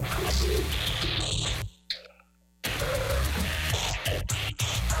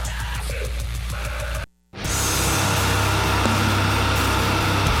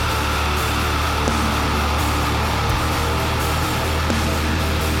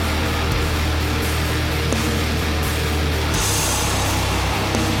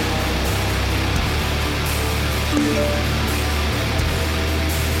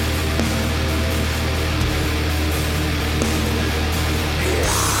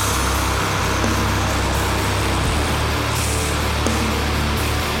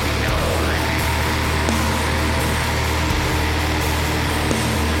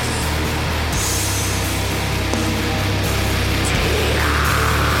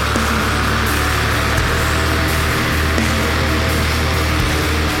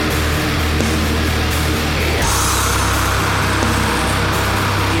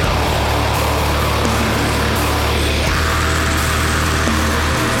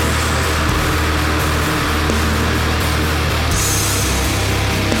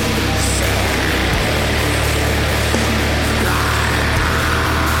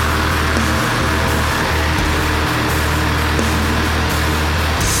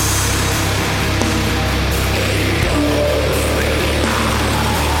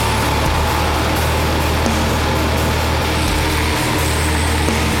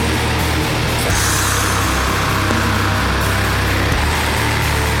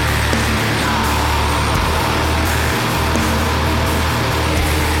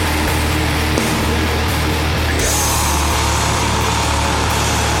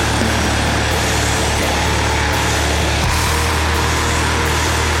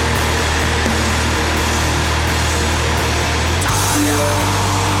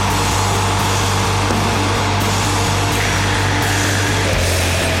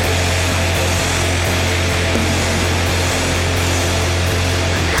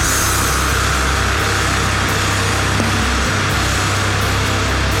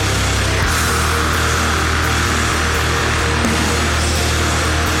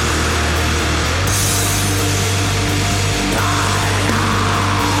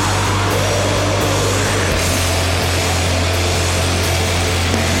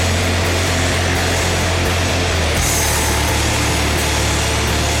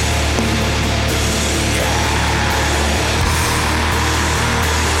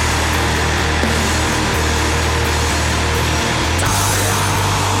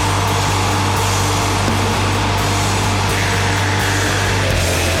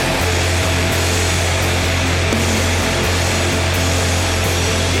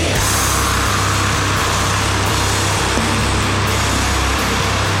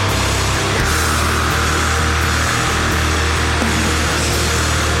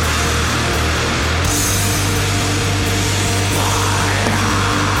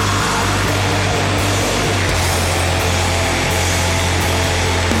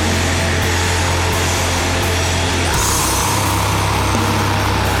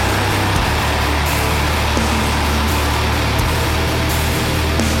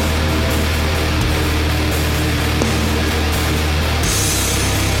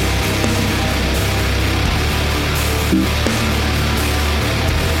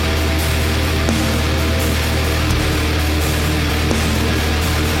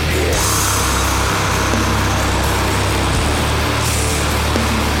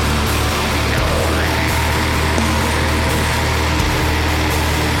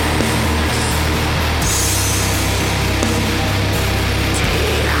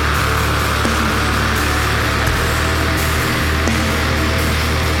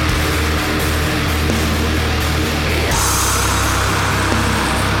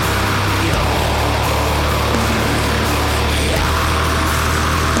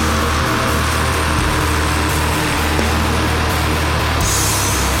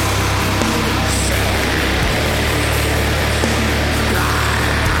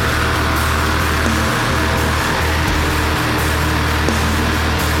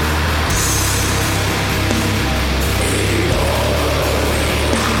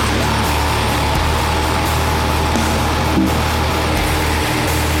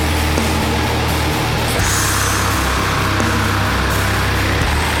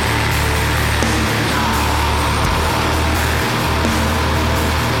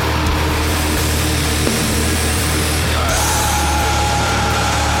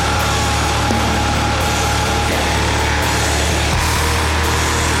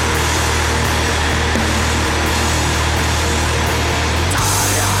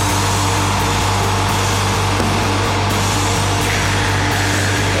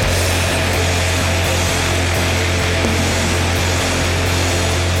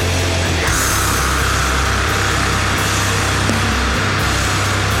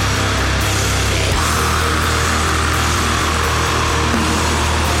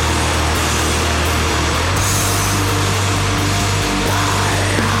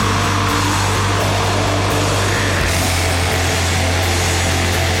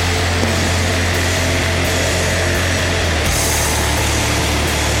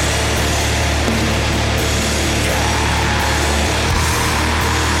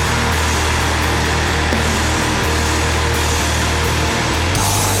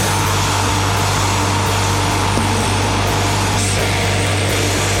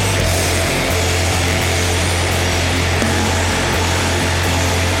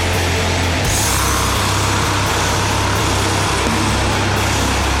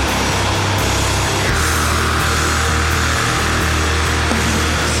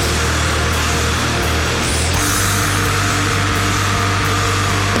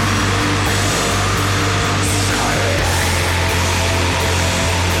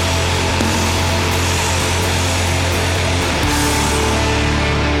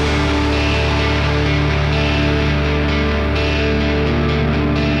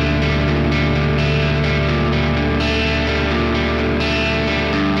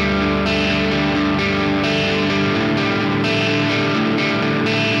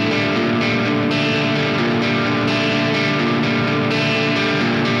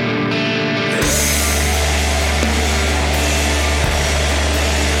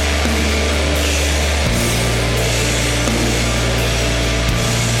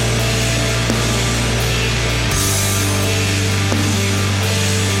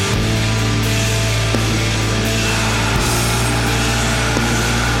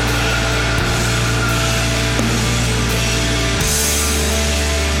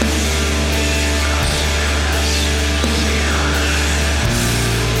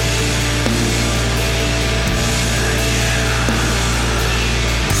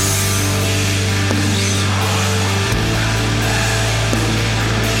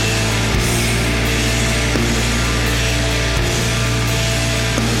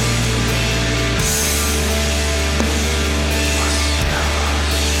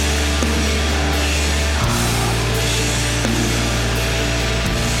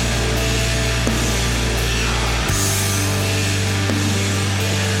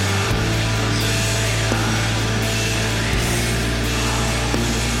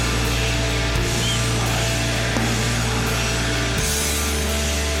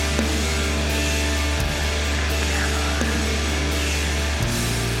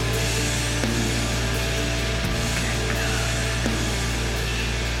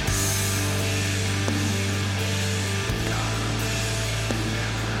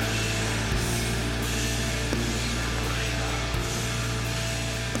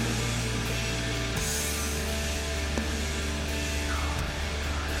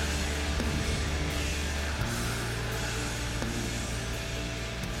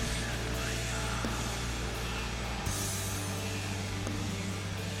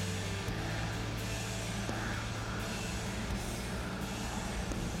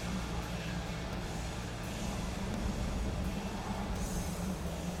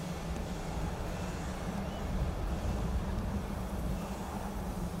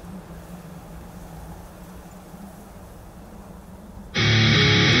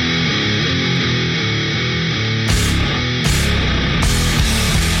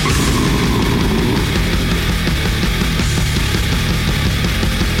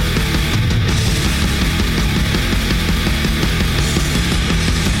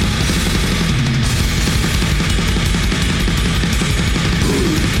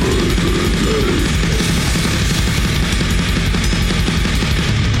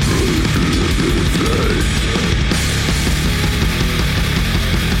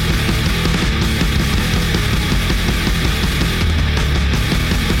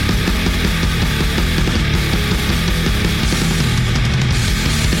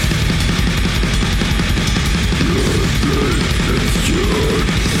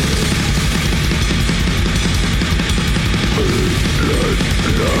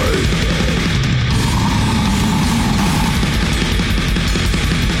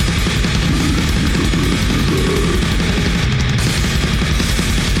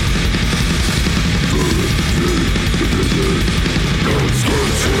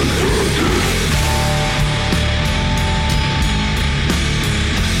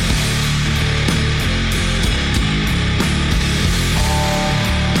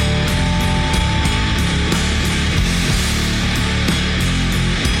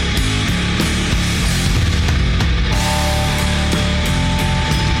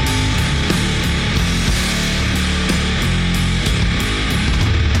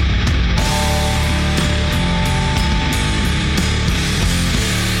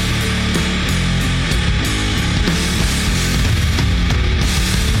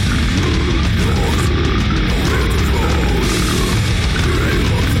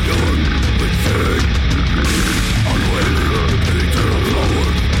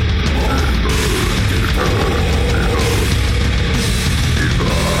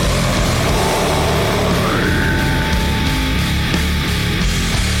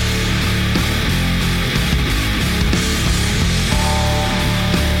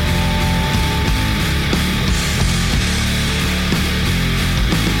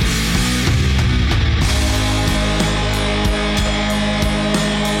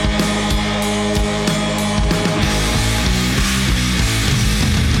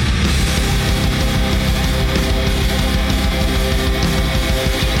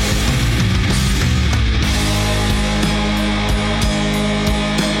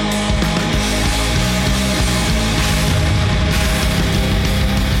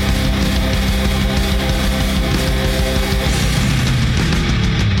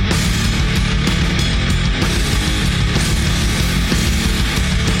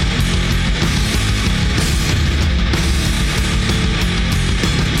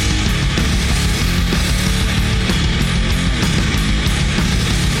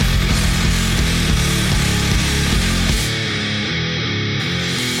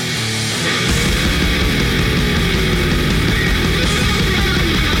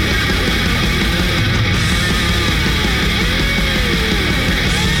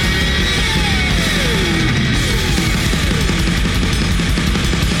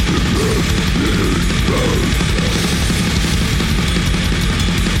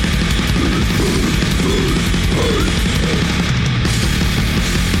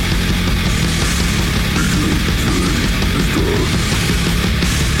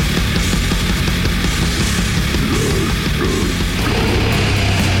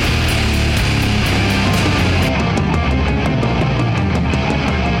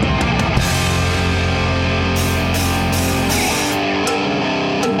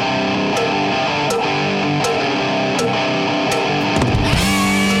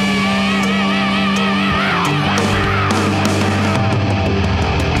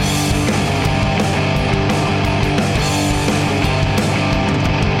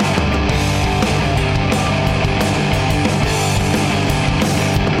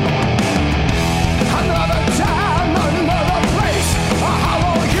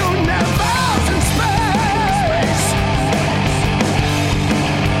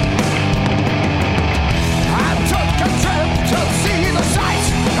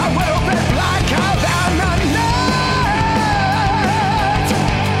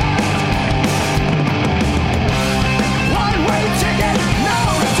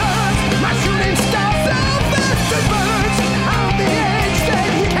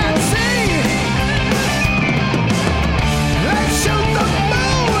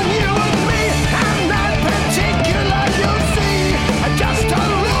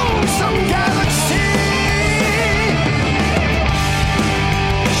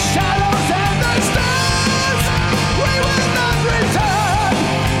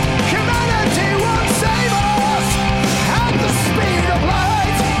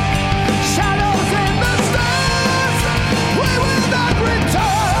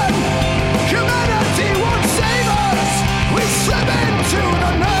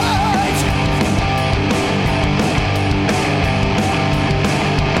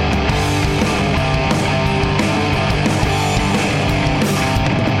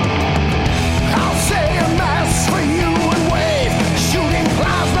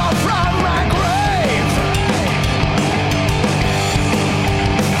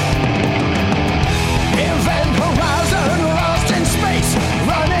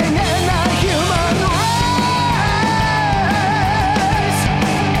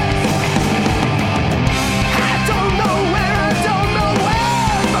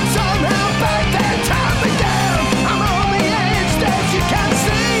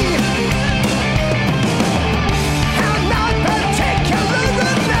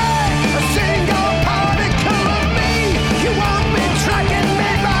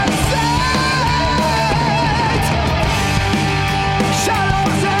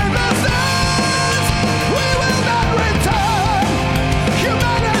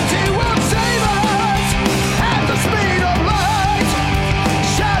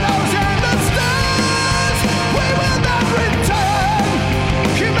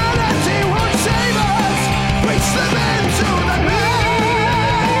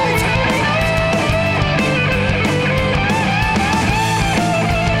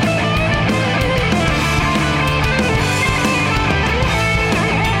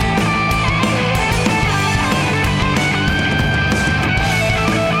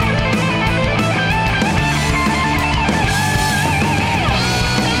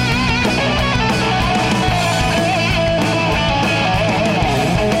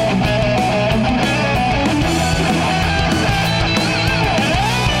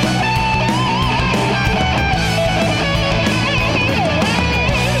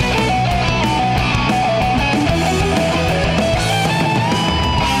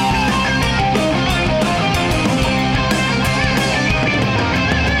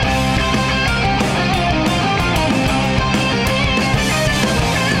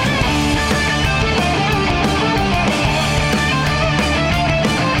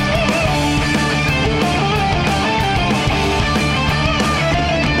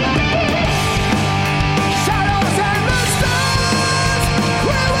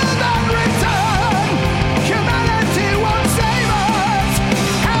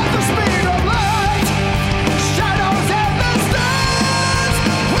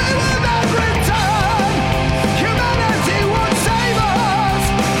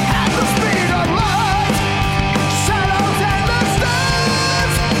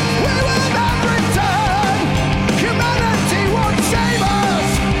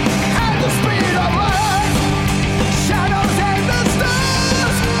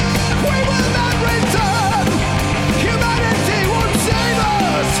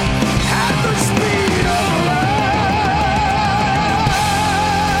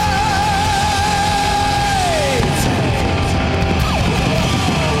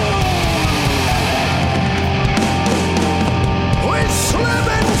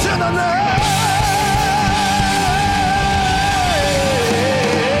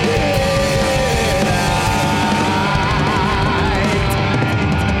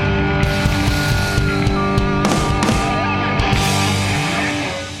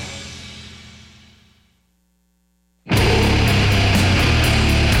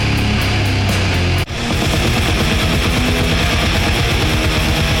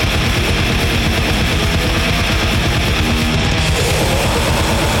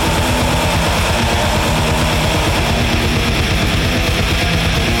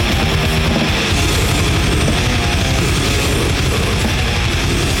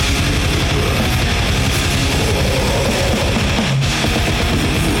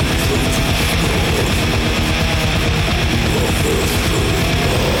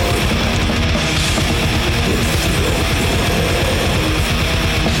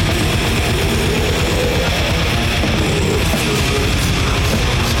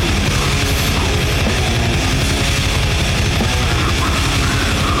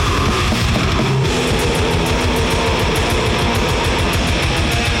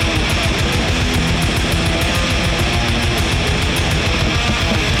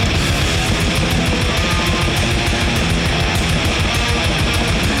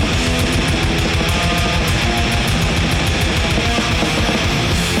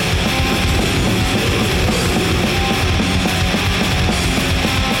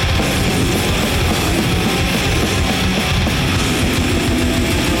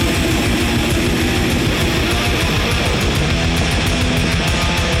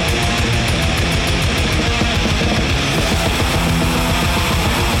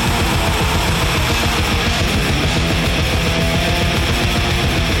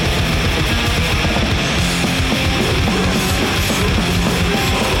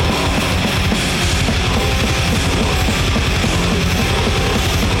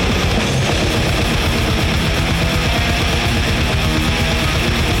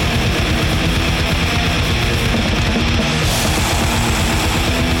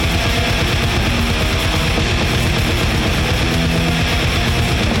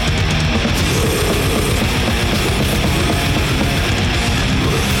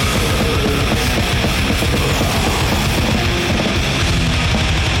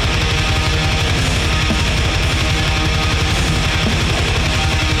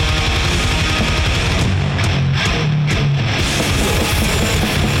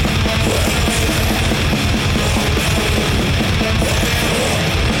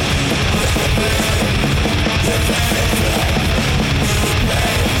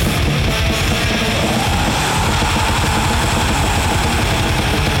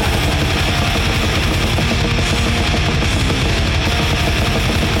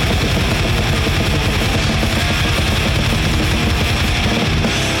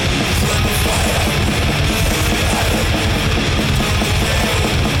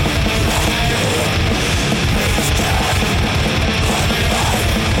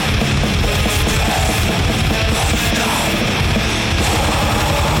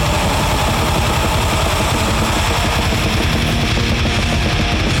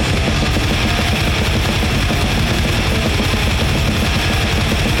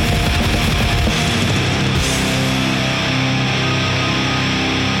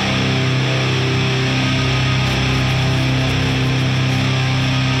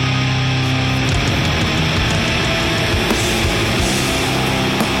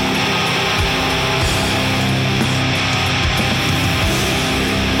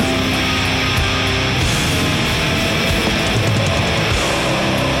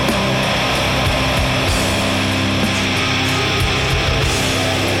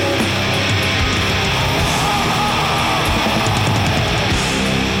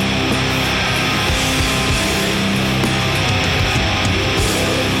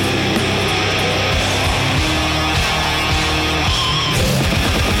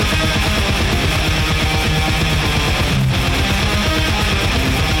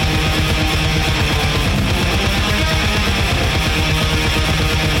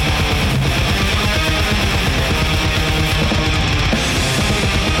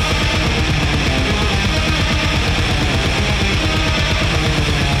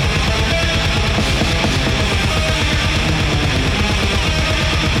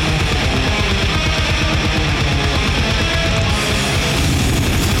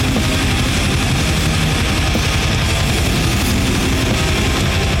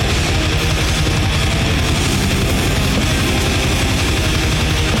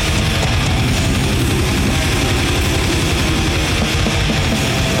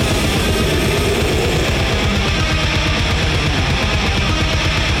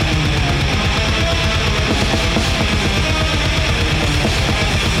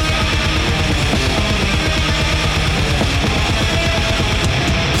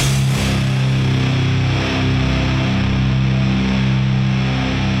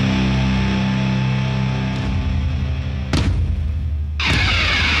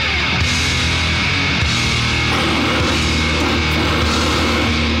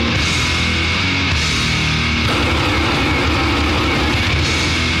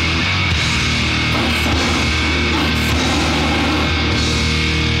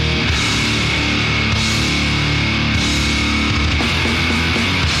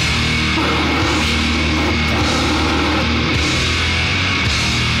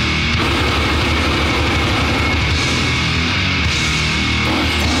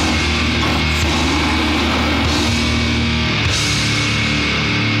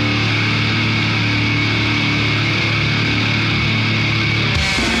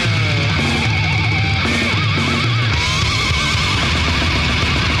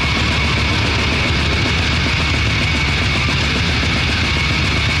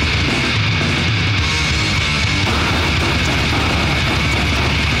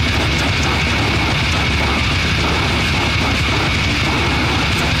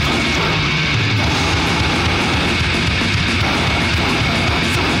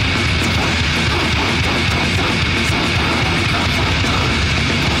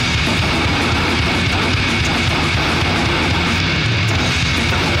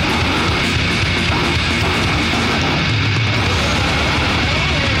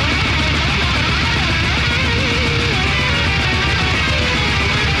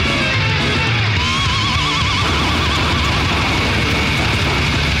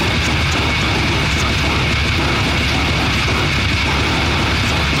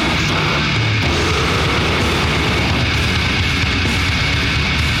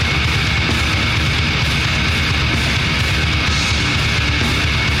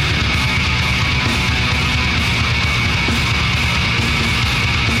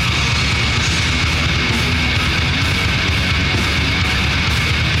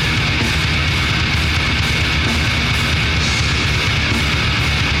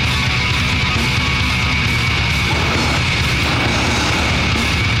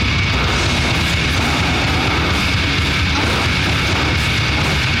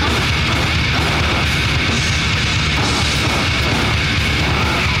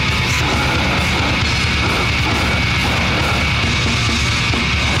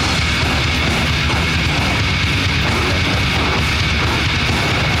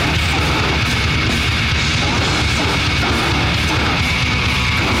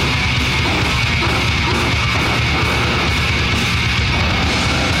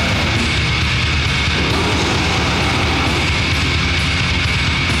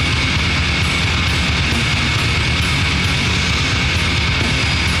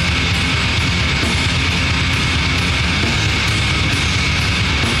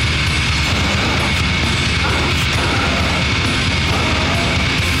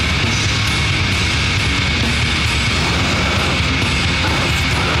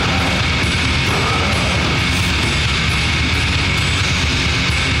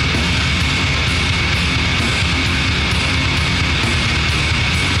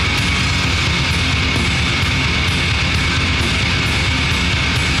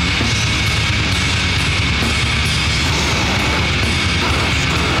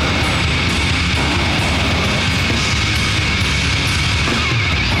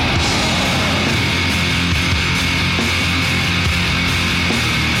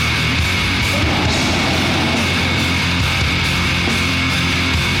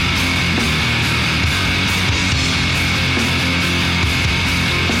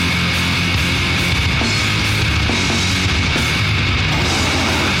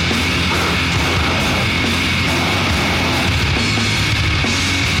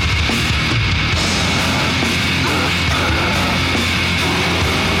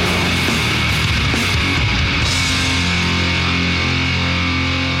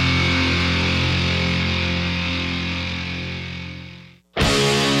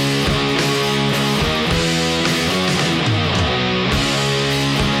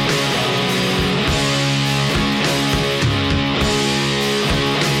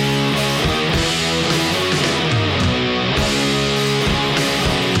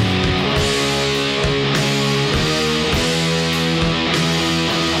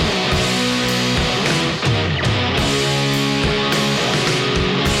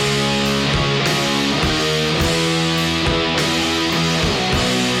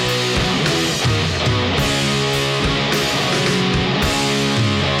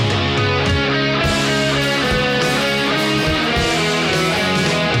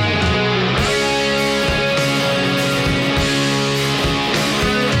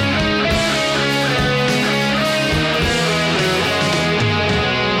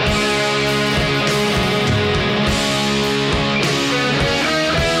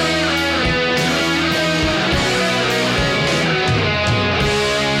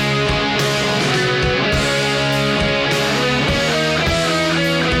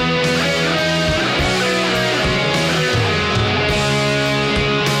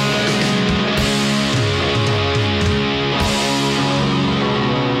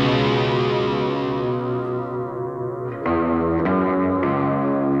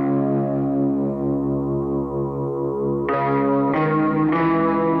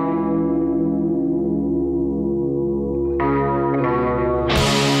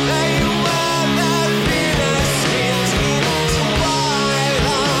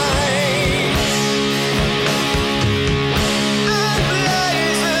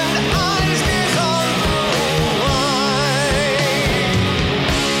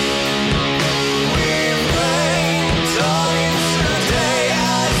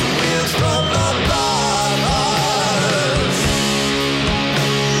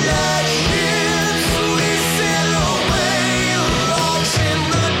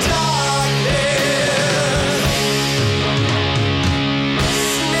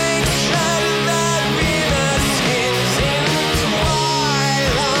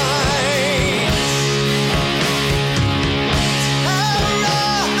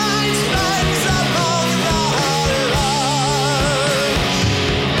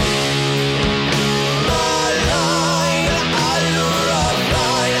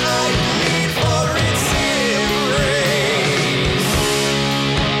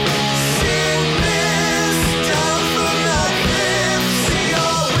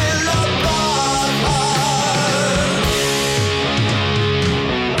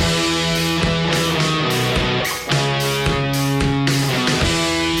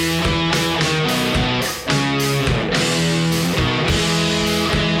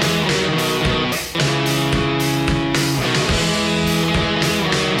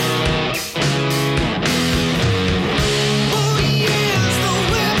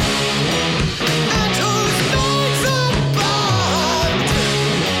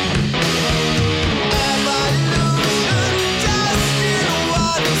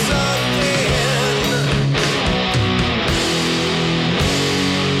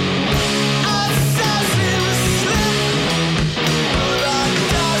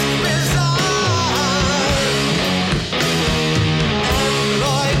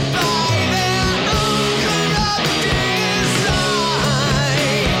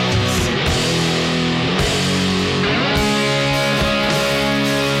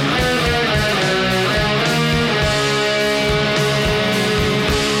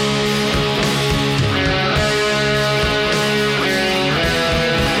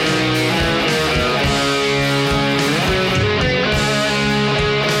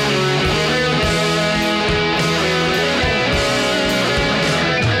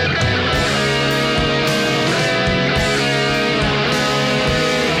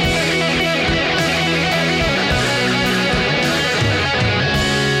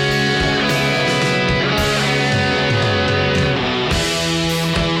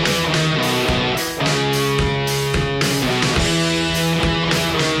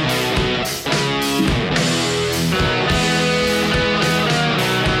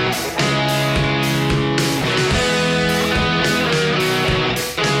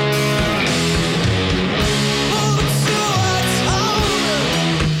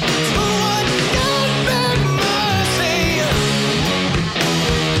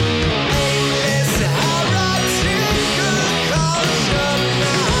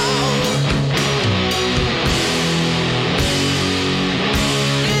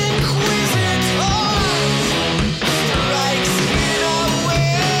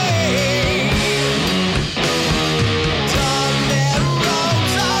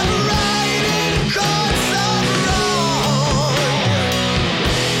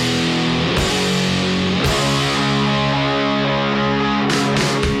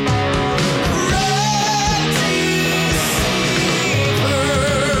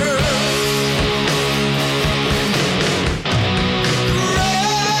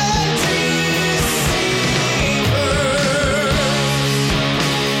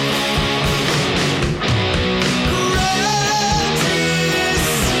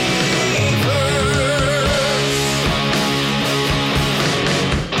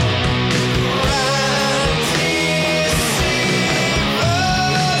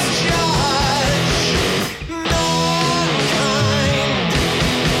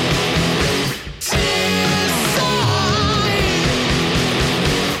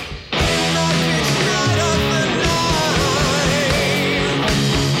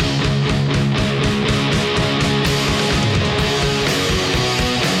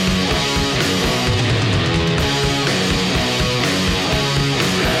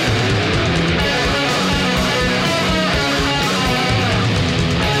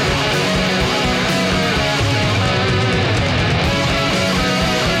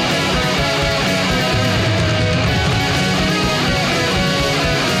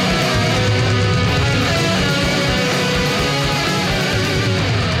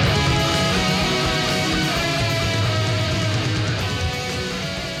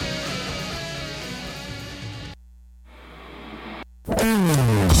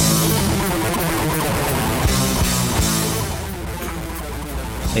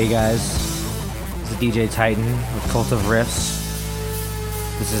 Hey guys, this is DJ Titan with Cult of Riffs.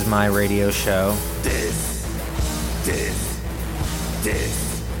 This is my radio show.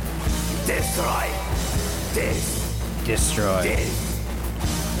 Destroy.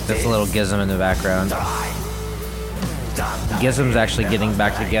 That's a little Gizm in the background. Gizm's actually getting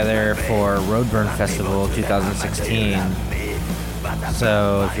back together for Roadburn Festival 2016.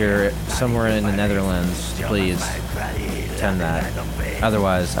 So if you're somewhere in the Netherlands, please attend that.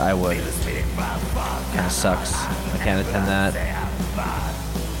 Otherwise, I would. Kind of sucks. I can't attend that.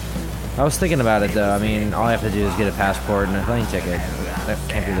 I was thinking about it though. I mean, all I have to do is get a passport and a plane ticket. That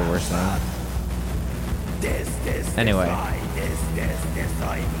can't be the worst thing. Anyway.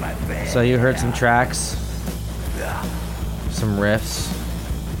 So you heard some tracks, some riffs,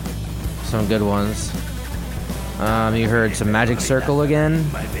 some good ones. You heard some Magic Circle again.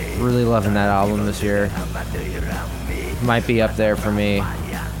 Really loving that album this year. Might be up there for me.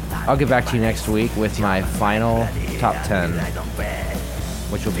 I'll get back to you next week with my final top 10,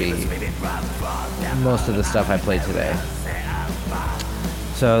 which will be most of the stuff I played today.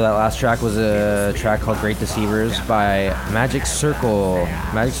 So that last track was a track called Great Deceivers by Magic Circle.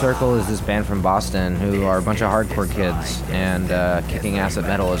 Magic Circle is this band from Boston who are a bunch of hardcore kids and kicking ass at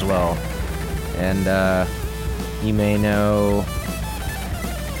metal as well. And you may know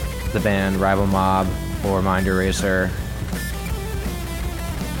the band Rival Mob or Mind Eraser.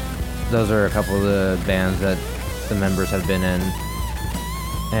 Those are a couple of the bands that the members have been in.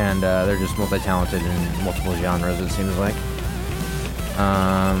 And they're just multi-talented in multiple genres, it seems like.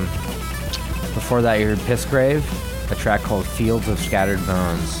 Before that, you heard Pissgrave, a track called Fields of Scattered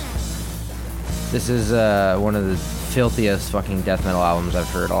Bones. This is one of the filthiest fucking death metal albums I've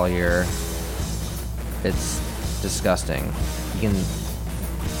heard all year. It's disgusting. You can,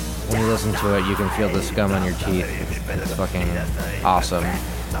 when you listen to it, you can feel the scum on your teeth. It's fucking awesome.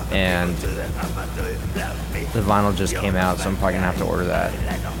 And the vinyl just came out, so I'm probably gonna have to order that.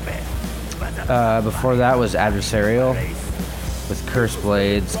 Before that was Adversarial with Curse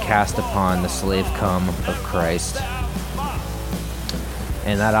Blades Cast Upon the Slave Come of Christ.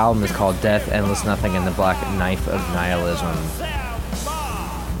 And that album is called Death, Endless Nothing, and the Black Knife of Nihilism.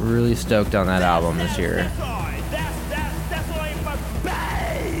 Really stoked on that album this year.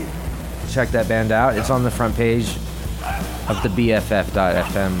 Check that band out. It's on the front page of the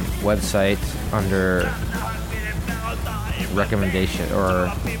BFF.FM website under recommendation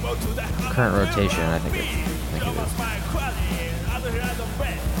or current rotation, I think it is.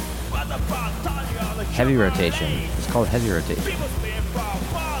 Heavy rotation. It's called heavy rotation.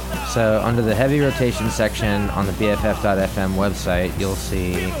 So under the heavy rotation section on the BFF.FM website, you'll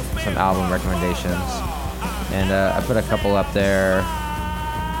see some album recommendations. And I put a couple up there.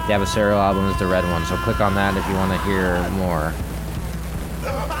 The Adversarial album is the red one, so click on that if you want to hear more.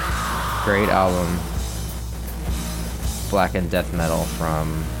 Great album. Black and death metal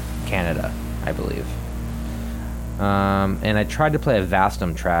from Canada, I believe. And I tried to play a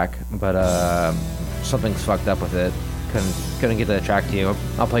Vastum track, but something's fucked up with it. Couldn't get that track to you.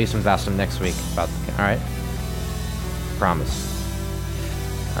 I'll play you some Vastum next week. Alright? Promise.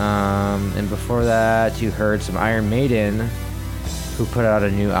 And before that, you heard some Iron Maiden, who put out a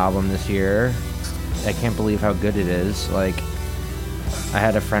new album this year. I can't believe how good it is. Like, I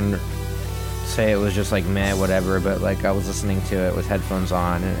had a friend say it was just like meh, whatever, but like I was listening to it with headphones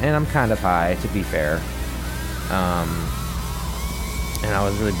on, and I'm kind of high, to be fair. And I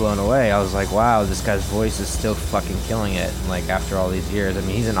was really blown away. I was like, wow, this guy's voice is still fucking killing it, like after all these years. I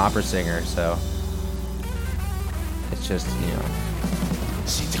mean, he's an opera singer, so it's just, you know,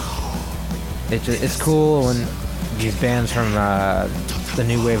 it's cool when these bands from the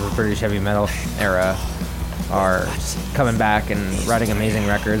new wave of British heavy metal era are coming back and writing amazing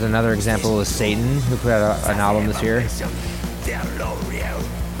records. Another example is Satan, who put out an album this year.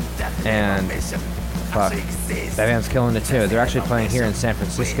 And fuck, that band's killing it too. They're actually playing here in San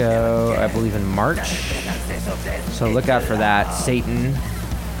Francisco, I believe in March. So look out for that. Satan.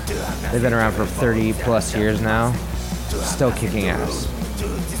 They've been around for 30 plus years now. Still kicking ass.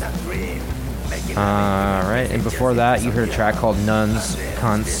 Alright, and before that, you heard a track called Nuns,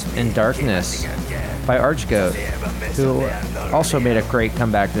 Cunts, and Darkness by Archgoat, who also made a great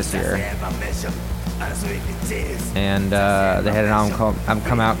comeback this year. And they had an album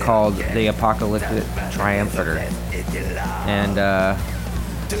come out called The Apocalyptic Triumphator. And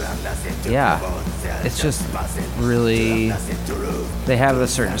yeah, it's just really, they have a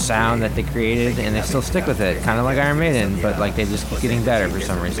certain sound that they created and they still stick with it, kind of like Iron Maiden, but like they just keep getting better for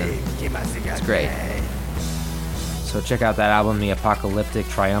some reason. It's great. So check out that album, The Apocalyptic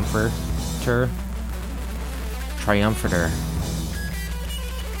Triumphator.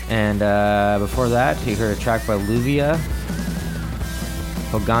 And before that, you heard a track by Luvia,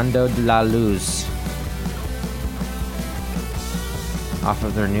 Jogando de la Luz, off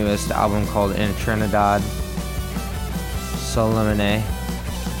of their newest album called In Trinidad Solemne.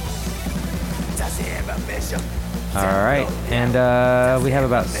 Alright, and we have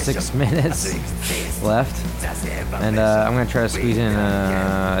about 6 minutes left. And I'm going to try to squeeze in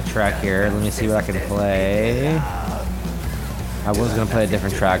a track here. Let me see what I can play. I was going to play a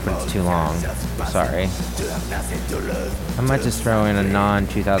different track, but it's too long. Sorry. I might just throw in a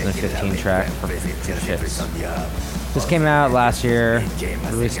non-2015 track for shits. This came out last year.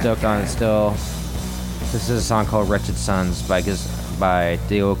 Really stoked on it still. This is a song called Wretched Sons by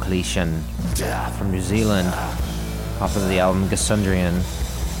Diocletian from New Zealand, off of the album Gasundrian.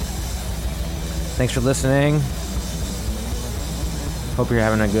 Thanks for listening. Hope you're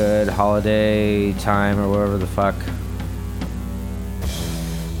having a good holiday time or whatever the fuck.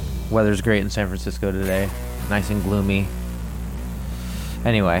 Weather's great in San Francisco today. Nice and gloomy.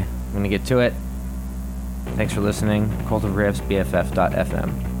 Anyway, I'm gonna get to it. Thanks for listening. Cult of Riffs,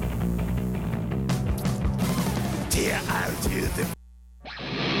 BFF.FM.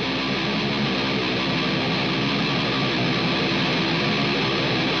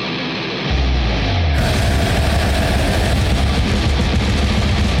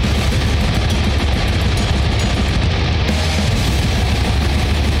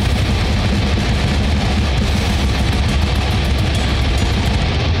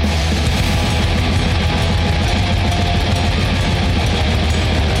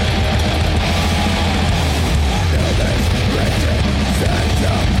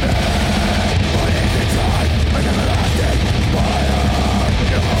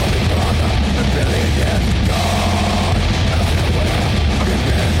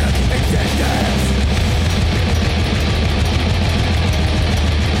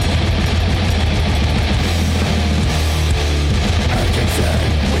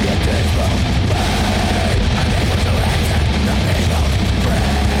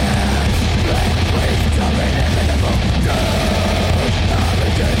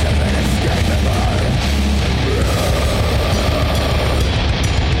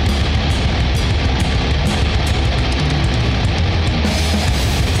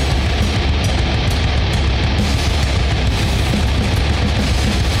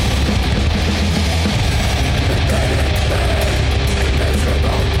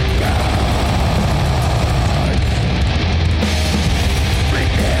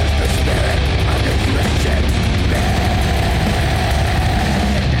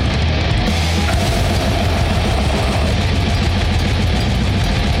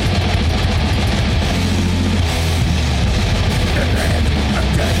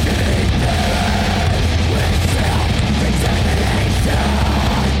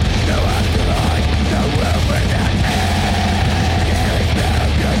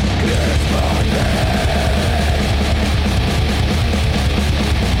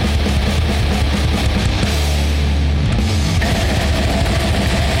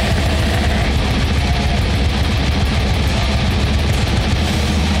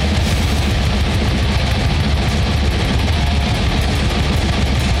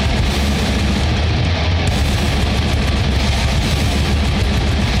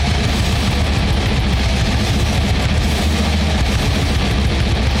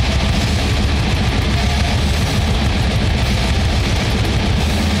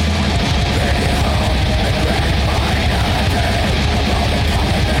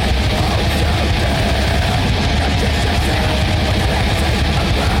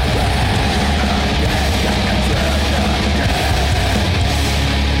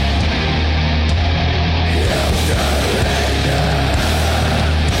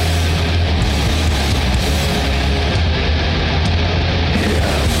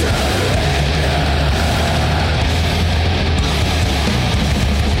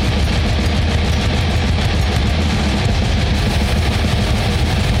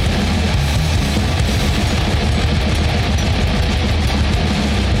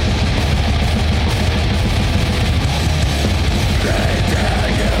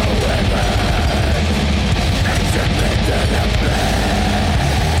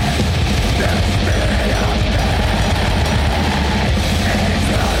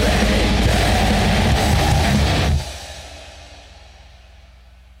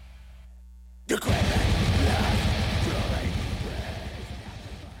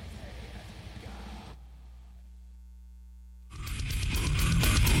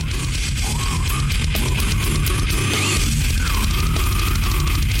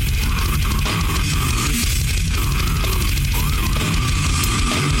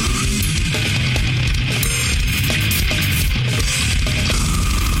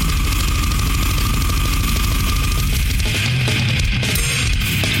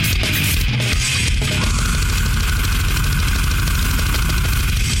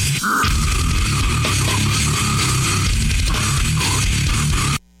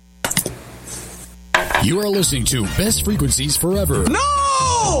 You are listening to Best Frequencies Forever.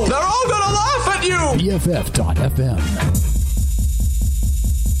 No! They're all gonna laugh at you! BFF.FM.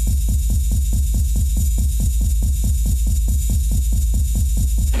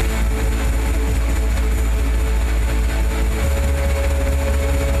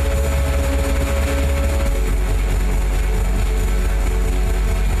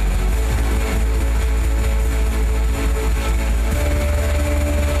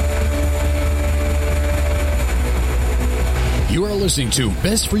 You are listening to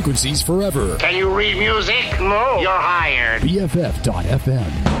Best Frequencies Forever. Can you read music? No. You're hired.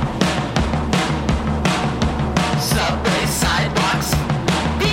 BFF.FM.